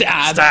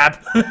 Stab.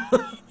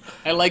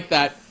 I like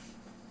that,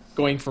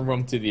 going from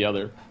one to the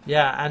other.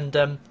 Yeah,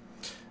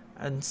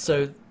 and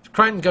so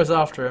Crichton goes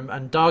after him,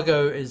 and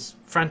Dargo is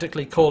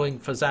frantically calling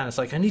for Zan. It's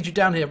like, I need you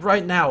down here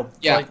right now.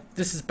 Yeah. Like,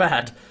 this is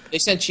bad. They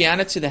sent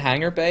Chiana to the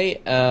hangar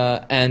bay,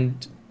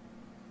 and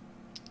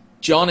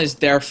John is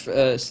there,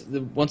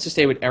 wants to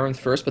stay with Aaron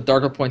first, but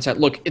Dargo points out,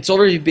 look, it's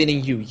already been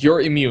in you.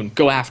 You're immune.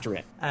 Go after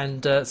it.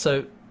 And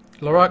so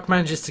Lorak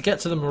manages to get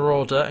to the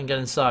Marauder and get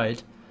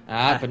inside.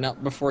 But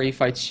not before he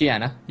fights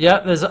Chiana. Yeah,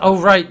 because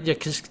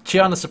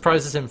Chiana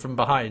surprises him from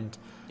behind.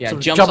 Yeah, Sort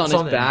of jumps on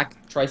his him.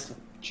 back, tries to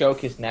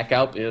choke his neck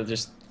out. It'll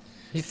just...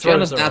 He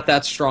throws Chiana's her not off.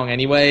 that strong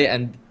anyway,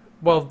 and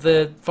Well,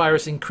 the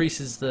virus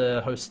increases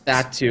the host's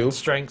that too.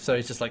 strength, so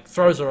he just like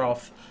throws her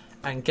off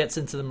and gets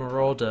into the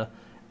Marauder.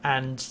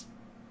 And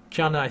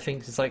Chiana, I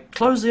think, is like,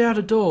 close the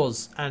outer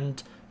doors.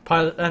 And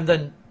Pilot, and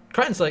then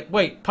Crichton's like,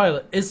 wait,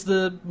 Pilot, is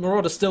the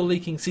Marauder still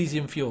leaking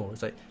cesium fuel?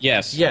 It's like,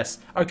 Yes. yes.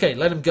 Okay,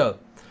 let him go.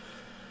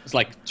 It's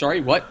like,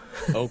 sorry, what?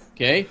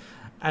 Okay.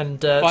 And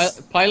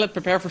Pilot,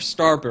 prepare for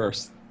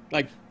starburst.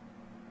 Like,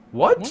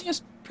 what?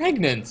 Moya's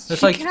pregnant. It's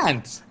She like-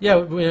 can't. Yeah,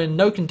 we're in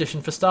no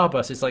condition for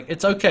starburst. It's like,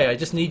 it's okay. I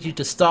just need you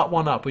to start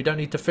one up. We don't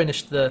need to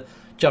finish the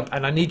jump,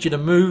 and I need you to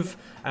move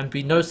and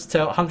be nose to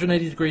tail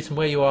 180 degrees from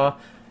where you are.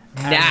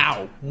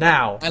 And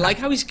now. I like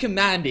how he's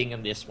commanding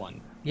in this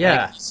one.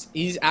 Yeah. Like,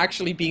 he's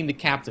actually being the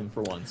captain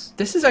for once.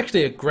 This is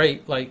actually a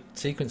great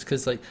sequence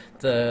because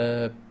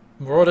the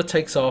Marauder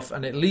takes off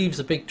and it leaves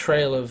a big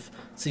trail of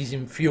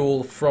cesium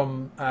fuel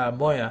from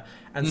Moya,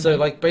 and so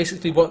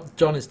basically what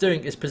John is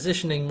doing is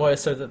positioning Moya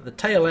so that the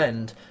tail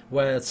end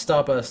where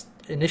Starburst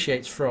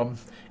initiates from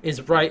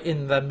is right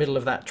in the middle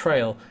of that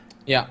trail.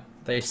 Yeah.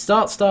 They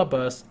start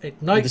Starburst,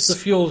 ignites the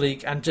fuel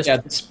leak, and just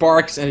It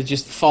sparks and it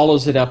just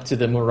follows it up to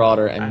the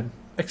Marauder, and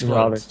the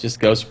Marauder explodes. just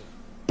goes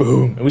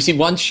boom. And we see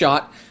one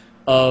shot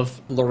of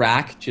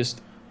Lorak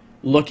just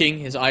looking,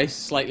 his eyes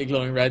slightly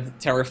glowing red,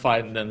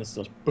 terrified, and then it's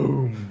just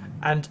boom.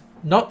 And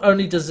not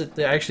only does it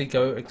actually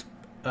go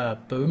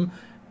boom,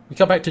 we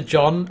come back to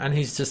John and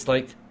he's just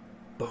like,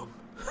 boom.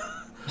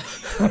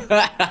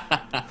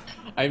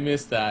 I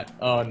missed that.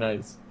 Oh,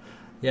 nice.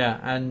 Yeah,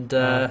 and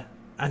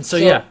so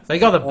yeah, they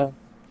got them.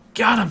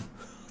 Got him.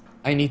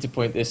 I need to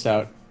point this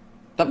out.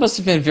 That must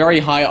have been very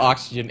high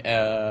oxygen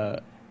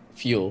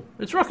fuel.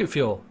 It's rocket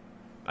fuel,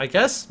 I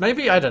guess.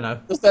 Maybe, I don't know.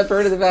 Does that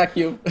burn in the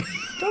vacuum?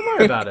 Don't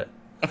worry about it.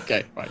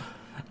 Okay, fine.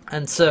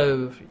 And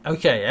so,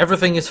 okay,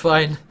 everything is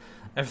fine.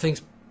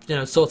 Everything's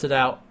sorted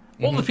out.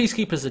 All the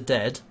peacekeepers are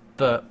dead,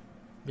 but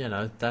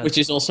that. Which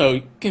is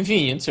also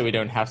convenient, so we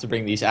don't have to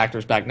bring these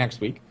actors back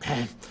next week.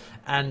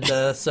 And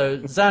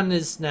so Zan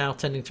is now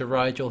tending to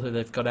Rigel, who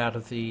they've got out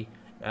of the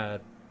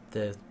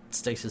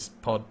stasis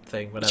pod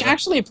thing, whatever. Which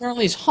actually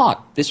apparently is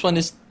hot. This one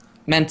is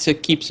meant to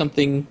keep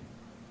something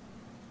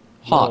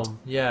hot. Warm,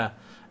 yeah.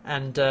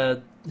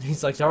 And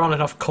he's like, there aren't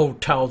enough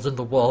cold towels in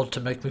the world to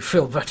make me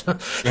feel better.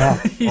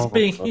 Yeah. He's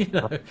being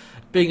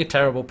a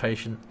terrible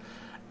patient.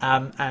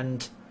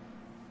 And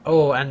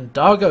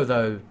Dargo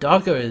though.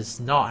 Dargo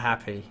is not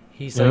happy.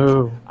 He's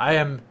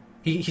like,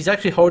 He's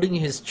actually holding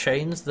his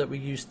chains that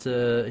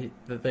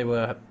that they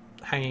were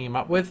hanging him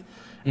up with,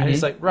 and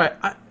he's like, right,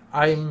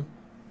 I'm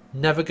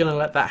never going to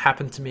let that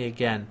happen to me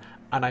again,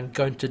 and I'm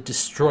going to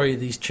destroy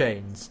these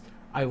chains.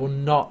 I will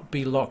not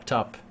be locked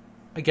up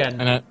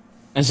again.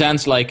 And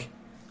Zan's like,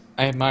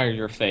 I admire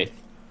your faith.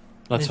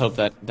 Let's hope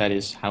that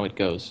is how it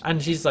goes.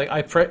 And she's like,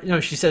 I pray.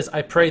 She says,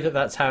 I pray that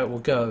that's how it will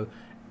go,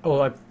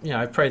 or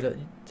I pray that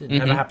it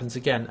never happens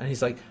again. And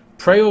he's like,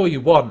 pray all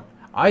you want.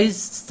 I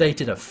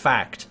stated a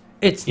fact.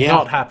 It's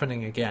not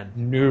happening again.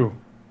 No.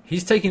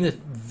 He's taking this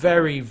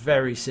very,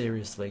 very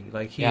seriously.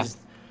 Like, he's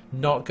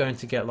not going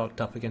to get locked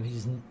up again.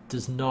 He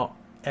does not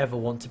ever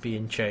want to be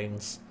in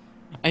chains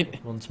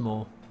once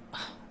more.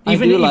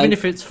 Even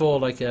if it's for,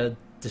 like, a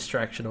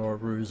distraction or a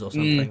ruse or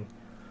something.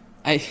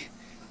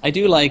 I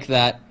do like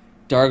that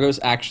Dargo's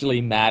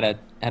actually mad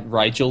at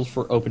Rigel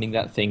for opening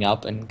that thing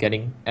up and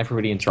getting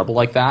everybody in trouble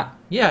like that.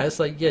 Yeah, it's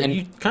like,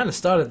 you kind of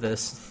started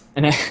this.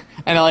 And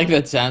I like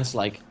that Zan's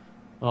like,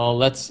 oh,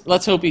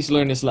 let's hope he's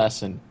learned his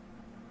lesson.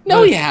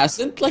 No, he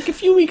hasn't. Like a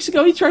few weeks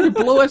ago, he tried to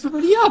blow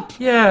everybody up.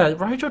 Yeah,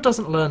 Rigel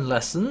doesn't learn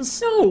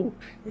lessons. No.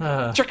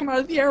 Chuck him out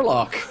of the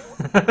airlock.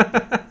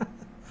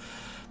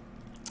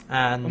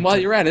 And while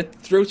you're at it,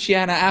 throw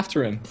Chiana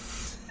after him.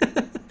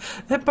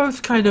 They're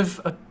both kind of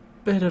a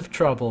bit of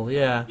trouble,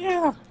 yeah.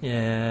 Yeah.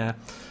 Yeah.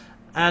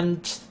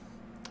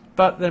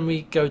 But then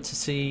we go to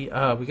see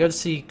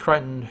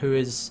Crichton, who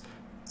is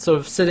sort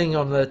of sitting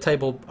on the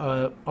table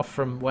off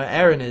from where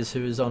Erin is,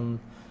 who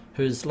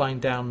is lying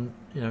down,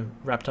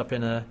 wrapped up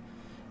in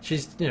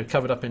she's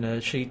covered up in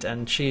a sheet,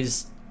 and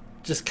she's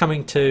just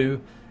coming to,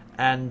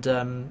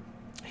 and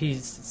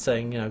he's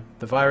saying,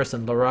 the virus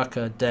and Lorak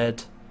are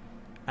dead,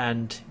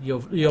 and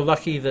you're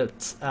lucky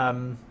that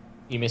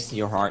you missed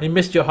your heart. He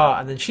missed your heart,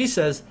 and then she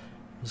says,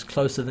 it was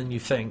closer than you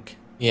think.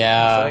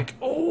 Yeah. It's like,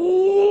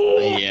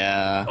 oh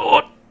yeah.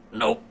 Oh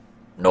nope.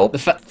 Nope.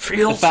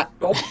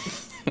 Nope.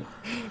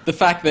 The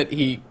fact that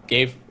he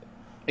gave,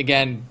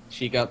 again,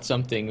 she got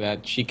something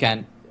that she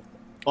can't.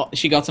 Well,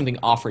 she got something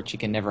offered she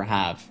can never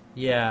have.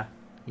 Yeah.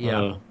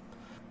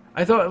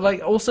 I thought,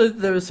 like, also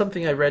there was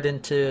something I read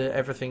into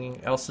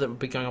everything else that would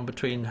be going on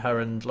between her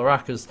and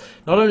Lorak, because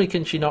not only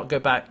can she not go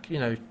back,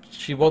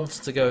 she wants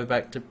to go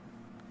back to,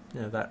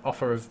 that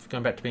offer of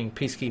going back to being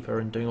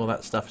peacekeeper and doing all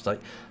that stuff. It's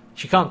like,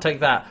 she can't take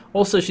that.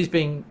 Also, she's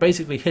being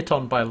basically hit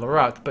on by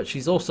Lorak, but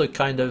she's also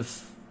kind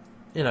of,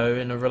 in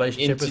a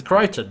relationship with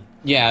Crichton.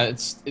 Yeah,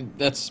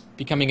 that's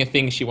becoming a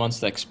thing she wants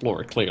to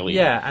explore, clearly.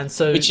 Yeah, and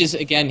so... Which is,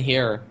 again,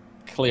 here,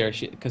 clear,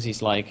 because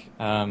he's like...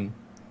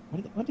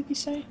 What did he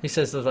say? He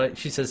says that, like,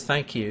 she says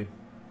thank you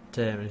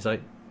to him, and he's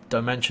like,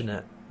 don't mention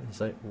it. And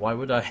he's like, why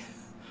would I?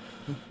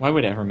 Why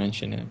would I ever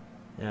mention it?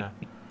 Yeah.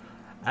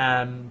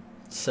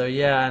 So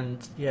yeah,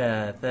 and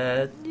yeah,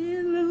 they're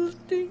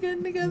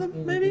getting together.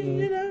 Maybe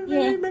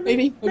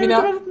maybe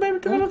not.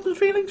 Develop some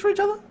feelings for each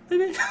other.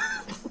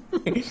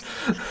 Maybe.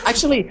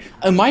 Actually,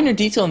 a minor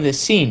detail in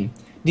this scene.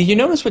 Did you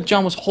notice what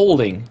John was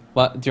holding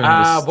during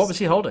this? What was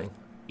he holding?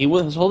 He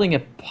was holding a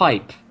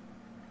pipe.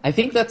 I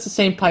think that's the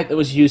same pipe that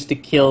was used to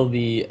kill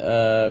the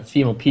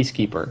female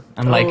peacekeeper.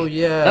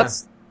 Yeah.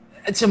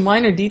 It's a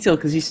minor detail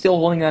because he's still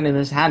holding that in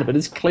his hand, but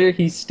it's clear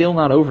he's still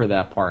not over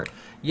that part.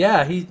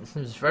 Yeah, he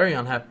was very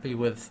unhappy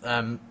with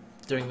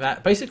doing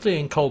that, basically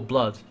in cold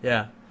blood.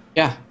 Yeah.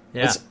 Yeah.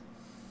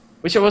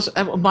 Which was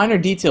a minor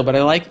detail, but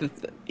I like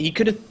that he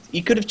could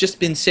have just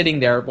been sitting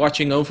there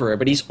watching over it,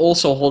 but he's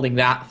also holding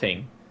that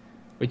thing,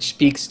 which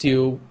speaks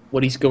to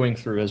what he's going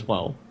through as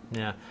well.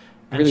 Yeah.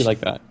 I really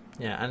like that.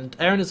 Yeah, and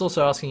Eren is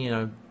also asking,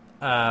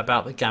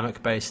 about the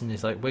Gammak base, and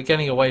he's like, we're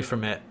getting away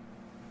from it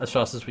as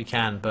fast as we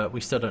can, but we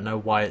still don't know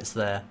why it's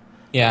there.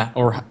 Yeah,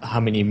 or how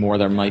many more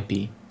there might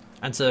be.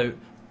 And so,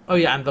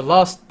 and the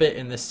last bit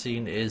in this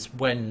scene is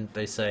when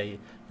they say,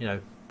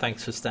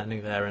 thanks for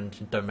standing there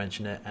and don't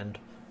mention it, and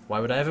why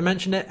would I ever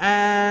mention it,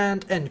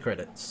 and end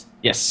credits.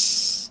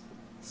 Yes.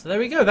 So there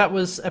we go, that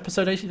was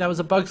episode 80, that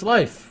was A Bug's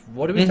Life.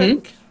 What do we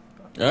think?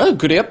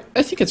 Good.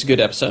 I think it's a good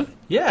episode.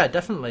 Yeah,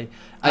 definitely.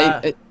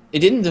 It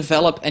didn't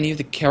develop any of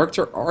the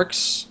character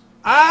arcs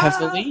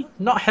heavily.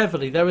 Not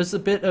heavily. There was a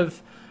bit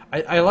of...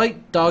 I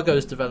like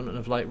Dargo's development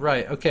of like,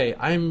 right, okay,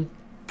 I'm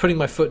putting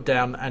my foot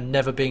down and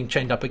never being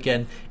chained up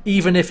again,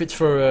 even if it's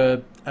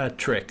for a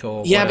trick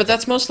or whatever. But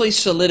that's mostly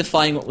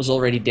solidifying what was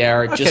already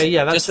there. Okay, just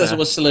that's as fair. it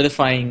was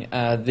solidifying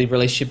the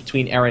relationship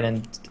between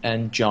Eren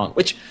and John.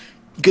 Which,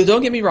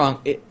 don't get me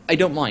wrong, I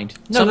don't mind.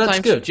 No, Sometimes that's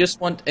good. you just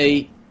want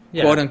a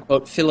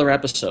quote-unquote filler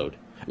episode.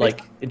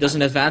 Like, it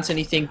doesn't advance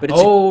anything, but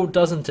it's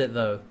doesn't it,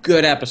 though?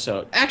 good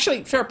episode.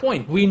 Actually, fair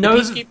point. We know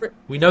that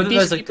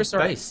there's a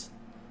base.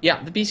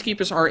 Yeah, the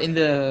Peacekeepers are in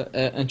the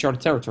Uncharted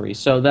territory,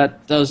 so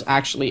that does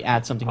actually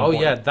add something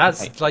important.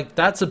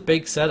 That's a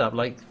big setup.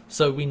 Like,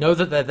 so we know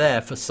that they're there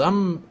for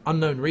some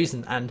unknown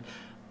reason, and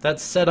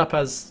that's set up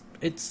as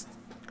it's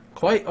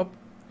quite...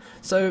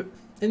 So,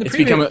 in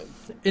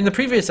the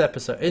previous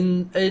episode,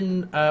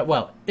 in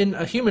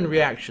A Human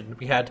Reaction,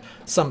 we had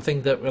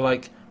something that we're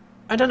like,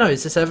 I don't know,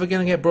 is this ever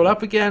going to get brought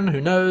up again?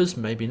 Who knows?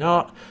 Maybe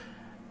not.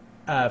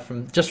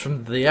 From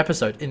the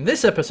episode. In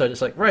this episode,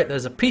 it's like, right,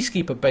 there's a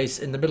peacekeeper base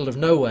in the middle of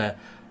nowhere.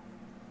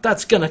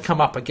 That's going to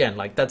come up again.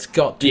 Like, that's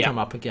got to come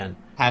up again.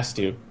 Has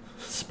to.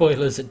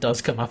 Spoilers, it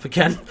does come up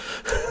again.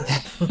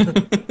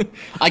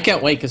 I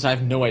can't wait because I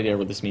have no idea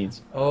what this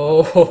means.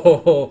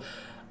 Oh,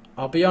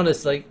 I'll be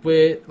honest. Like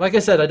I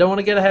said, I don't want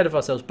to get ahead of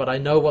ourselves, but I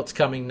know what's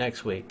coming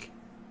next week,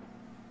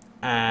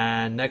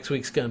 and next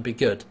week's going to be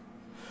good.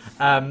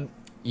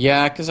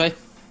 Yeah, because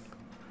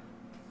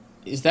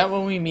is that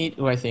when we meet?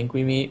 Who I think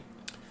we meet?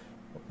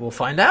 We'll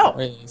find out.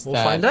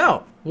 Find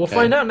out. We'll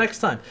find out next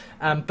time.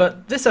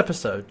 But this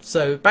episode.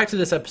 So back to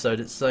this episode.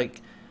 It's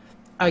like,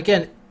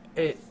 again,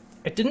 it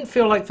didn't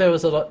feel like there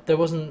was a lot. There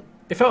wasn't.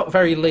 It felt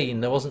very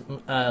lean. There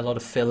wasn't a lot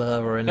of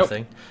filler or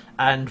anything. Nope.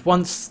 And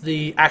once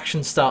the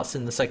action starts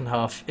in the second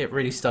half, it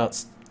really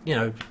starts,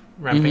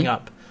 ramping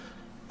up.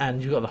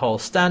 And you've got the whole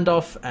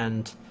standoff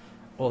and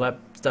all that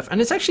stuff.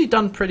 And it's actually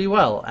done pretty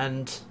well.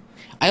 And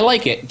I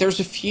like it. There's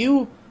a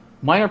few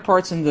minor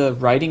parts in the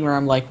writing where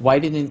I'm like, why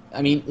didn't...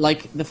 I mean,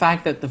 like the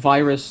fact that the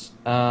virus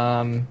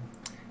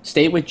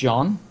stayed with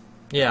John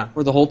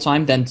for the whole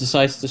time, then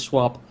decides to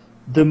swap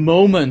the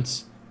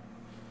moment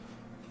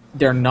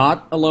they're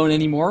not alone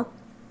anymore.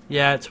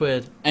 Yeah, it's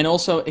weird. And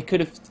also, it could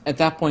have, at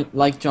that point,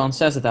 like John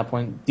says at that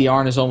point, the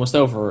Arn is almost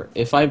over.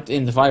 If I'm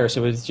in the virus, it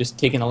would have just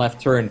taken a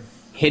left turn,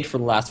 hid for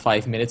the last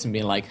 5 minutes, and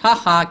been like,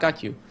 haha,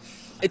 got you.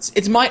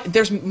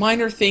 There's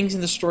minor things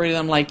in the story that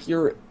I'm like,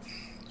 you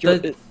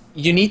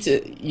need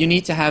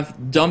to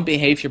have dumb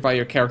behavior by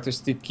your characters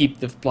to keep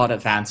the plot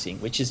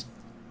advancing, which is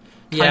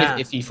kind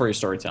of iffy for your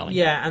storytelling.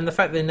 Yeah, and the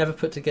fact they never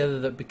put together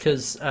that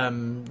because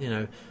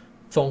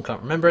Thorn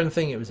can't remember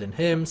anything, it was in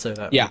him, so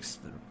that makes...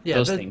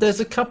 Yeah,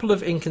 there's a couple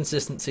of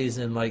inconsistencies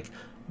in, like,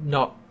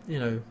 not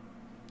being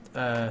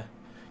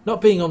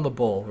on the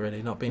ball,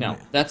 really, not being... No,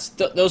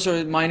 those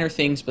are minor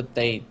things, but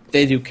they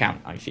do count,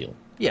 I feel.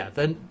 Yeah,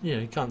 then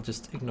you can't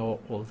just ignore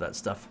all of that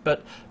stuff.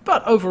 But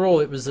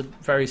overall, it was a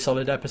very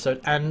solid episode,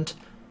 and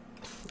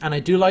I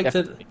do like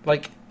that.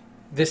 Like,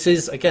 this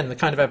is, again, the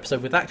kind of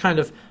episode with that kind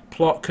of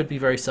plot could be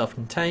very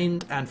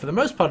self-contained, and for the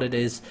most part it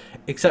is,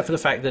 except for the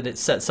fact that it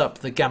sets up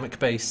the Gammak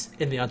base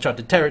in the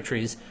Uncharted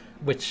territories,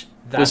 which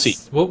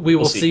we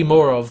will see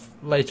more of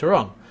later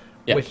on,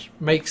 which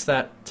makes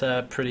that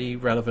pretty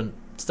relevant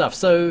stuff.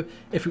 So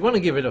if we want to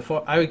give it a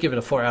 4, I would give it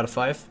a 4 out of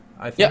 5,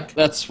 I think. Yeah,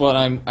 that's what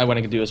I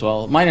want to do as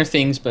well. Minor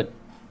things, but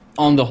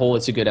on the whole,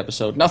 it's a good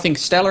episode. Nothing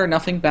stellar,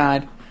 nothing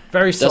bad.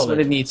 Very solid. That's what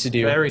it needs to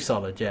do. Very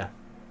solid, yeah.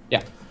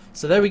 Yeah.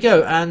 So there we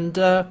go, and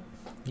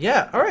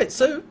yeah, all right.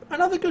 So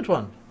another good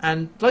one,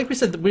 and like we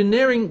said,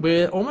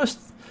 we're almost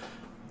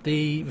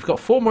we've got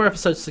 4 more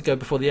episodes to go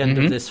before the end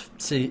of this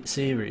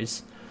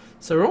series.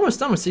 So we're almost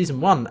done with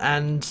season 1,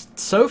 and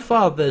so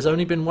far there's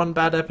only been one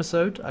bad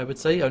episode. I would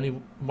say only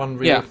one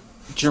real. Yeah.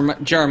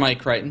 Jeremiah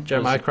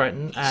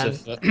Crichton.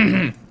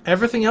 And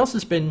everything else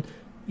has been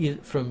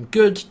from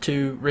good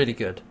to really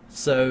good.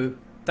 So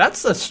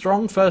that's a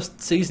strong first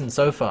season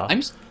so far.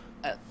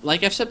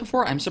 Like I've said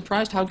before, I'm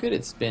surprised how good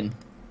it's been.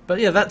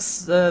 But yeah,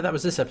 that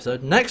was this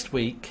episode. Next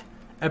week,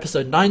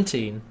 episode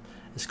 19,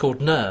 is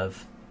called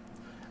Nerve.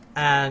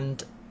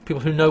 And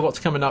people who know what's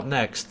coming up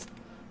next,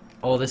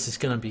 oh, this is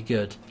going to be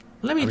good.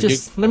 Let me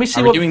see.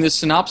 Are we doing this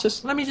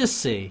synopsis? Let me just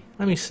see.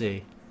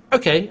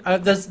 Okay,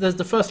 there's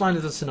the first line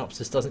of the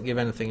synopsis doesn't give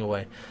anything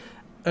away.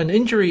 An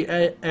injury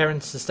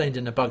Erin sustained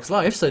in a bug's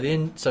life, so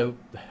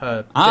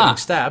her getting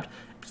stabbed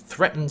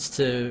threatens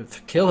to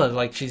kill her,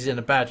 like she's in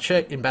bad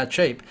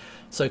shape.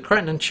 So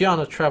Crichton and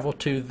Chiana travel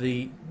to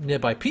the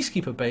nearby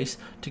Peacekeeper base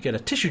to get a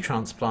tissue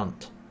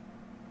transplant,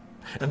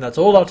 and that's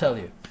all I'll tell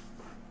you.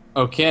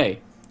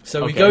 Okay.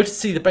 So we go to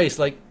see the base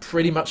like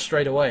pretty much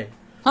straight away.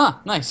 Huh?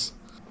 Nice.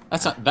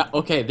 That's not that.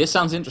 Okay, this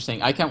sounds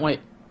interesting. I can't wait.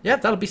 Yeah,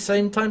 that'll be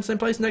same time, same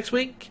place next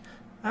week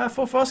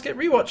for Fastgate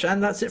Rewatch.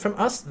 And that's it from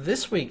us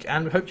this week.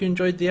 And we hope you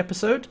enjoyed the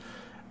episode.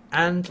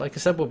 And like I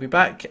said, we'll be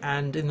back.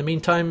 And in the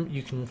meantime,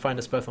 you can find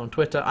us both on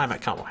Twitter. I'm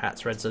at Cantwell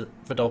Hats, Red's at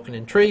Vidalkin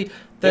in Tree.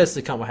 There's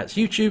the Cantwell Hats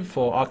YouTube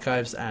for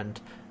archives and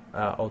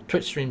old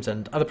Twitch streams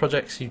and other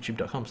projects.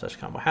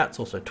 YouTube.com/Cantwell Hats.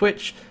 Also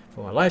Twitch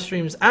for my live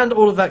streams. And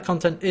all of that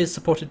content is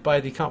supported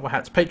by the Cantwell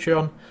Hats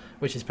Patreon,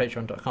 which is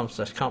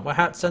patreon.com/Cantwell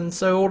Hats. And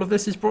so all of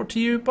this is brought to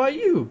you by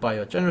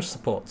your generous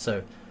support.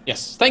 So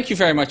yes, thank you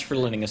very much for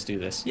letting us do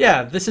this.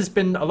 Yeah, this has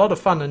been a lot of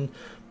fun, and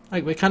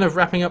like we're kind of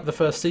wrapping up the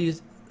first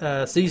season,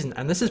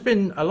 and this has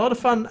been a lot of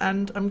fun,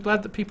 and I'm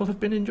glad that people have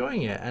been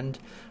enjoying it, and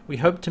we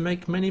hope to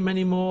make many,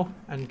 many more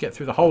and get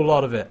through the whole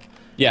lot of it.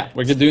 Yeah,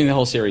 we're doing the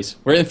whole series.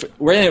 We're in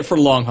it for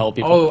the long haul,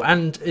 people. Oh,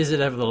 and is it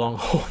ever the long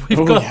haul?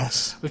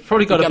 Yes. We've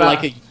probably got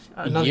about like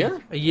a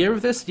year? A year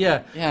of this?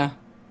 Yeah. Yeah.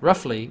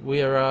 Roughly.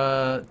 We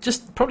are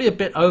just probably a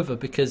bit over,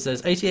 because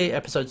there's 88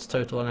 episodes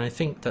total, and I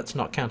think that's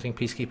not counting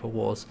Peacekeeper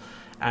Wars.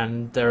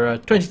 And there are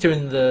 22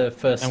 in the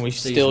first and we've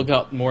season. Still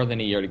got more than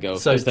a year to go.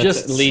 So that's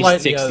just at least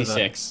slightly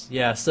 66. Over.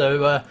 Yeah,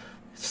 so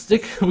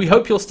we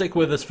hope you'll stick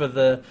with us for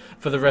the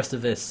rest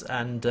of this.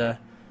 And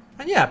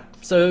yeah,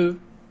 so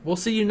we'll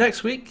see you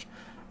next week.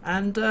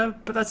 And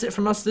but that's it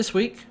from us this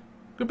week.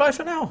 Goodbye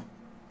for now.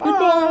 Bye.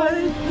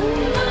 Goodbye.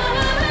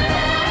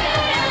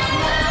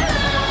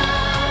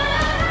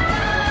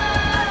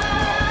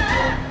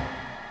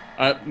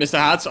 Mr.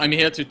 Hats, I'm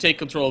here to take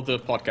control of the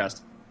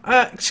podcast.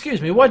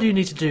 Excuse me, what do you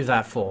need to do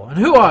that for? And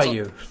who are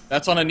you?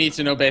 That's on a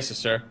need-to-know basis,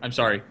 sir. I'm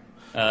sorry.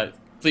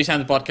 Please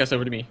hand the podcast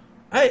over to me.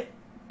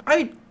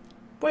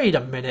 Wait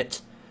a minute.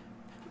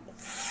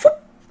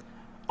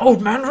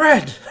 Old Man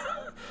Red!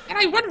 And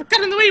I wouldn't have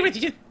gotten away with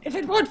you if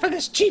it weren't for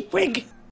this cheap wig.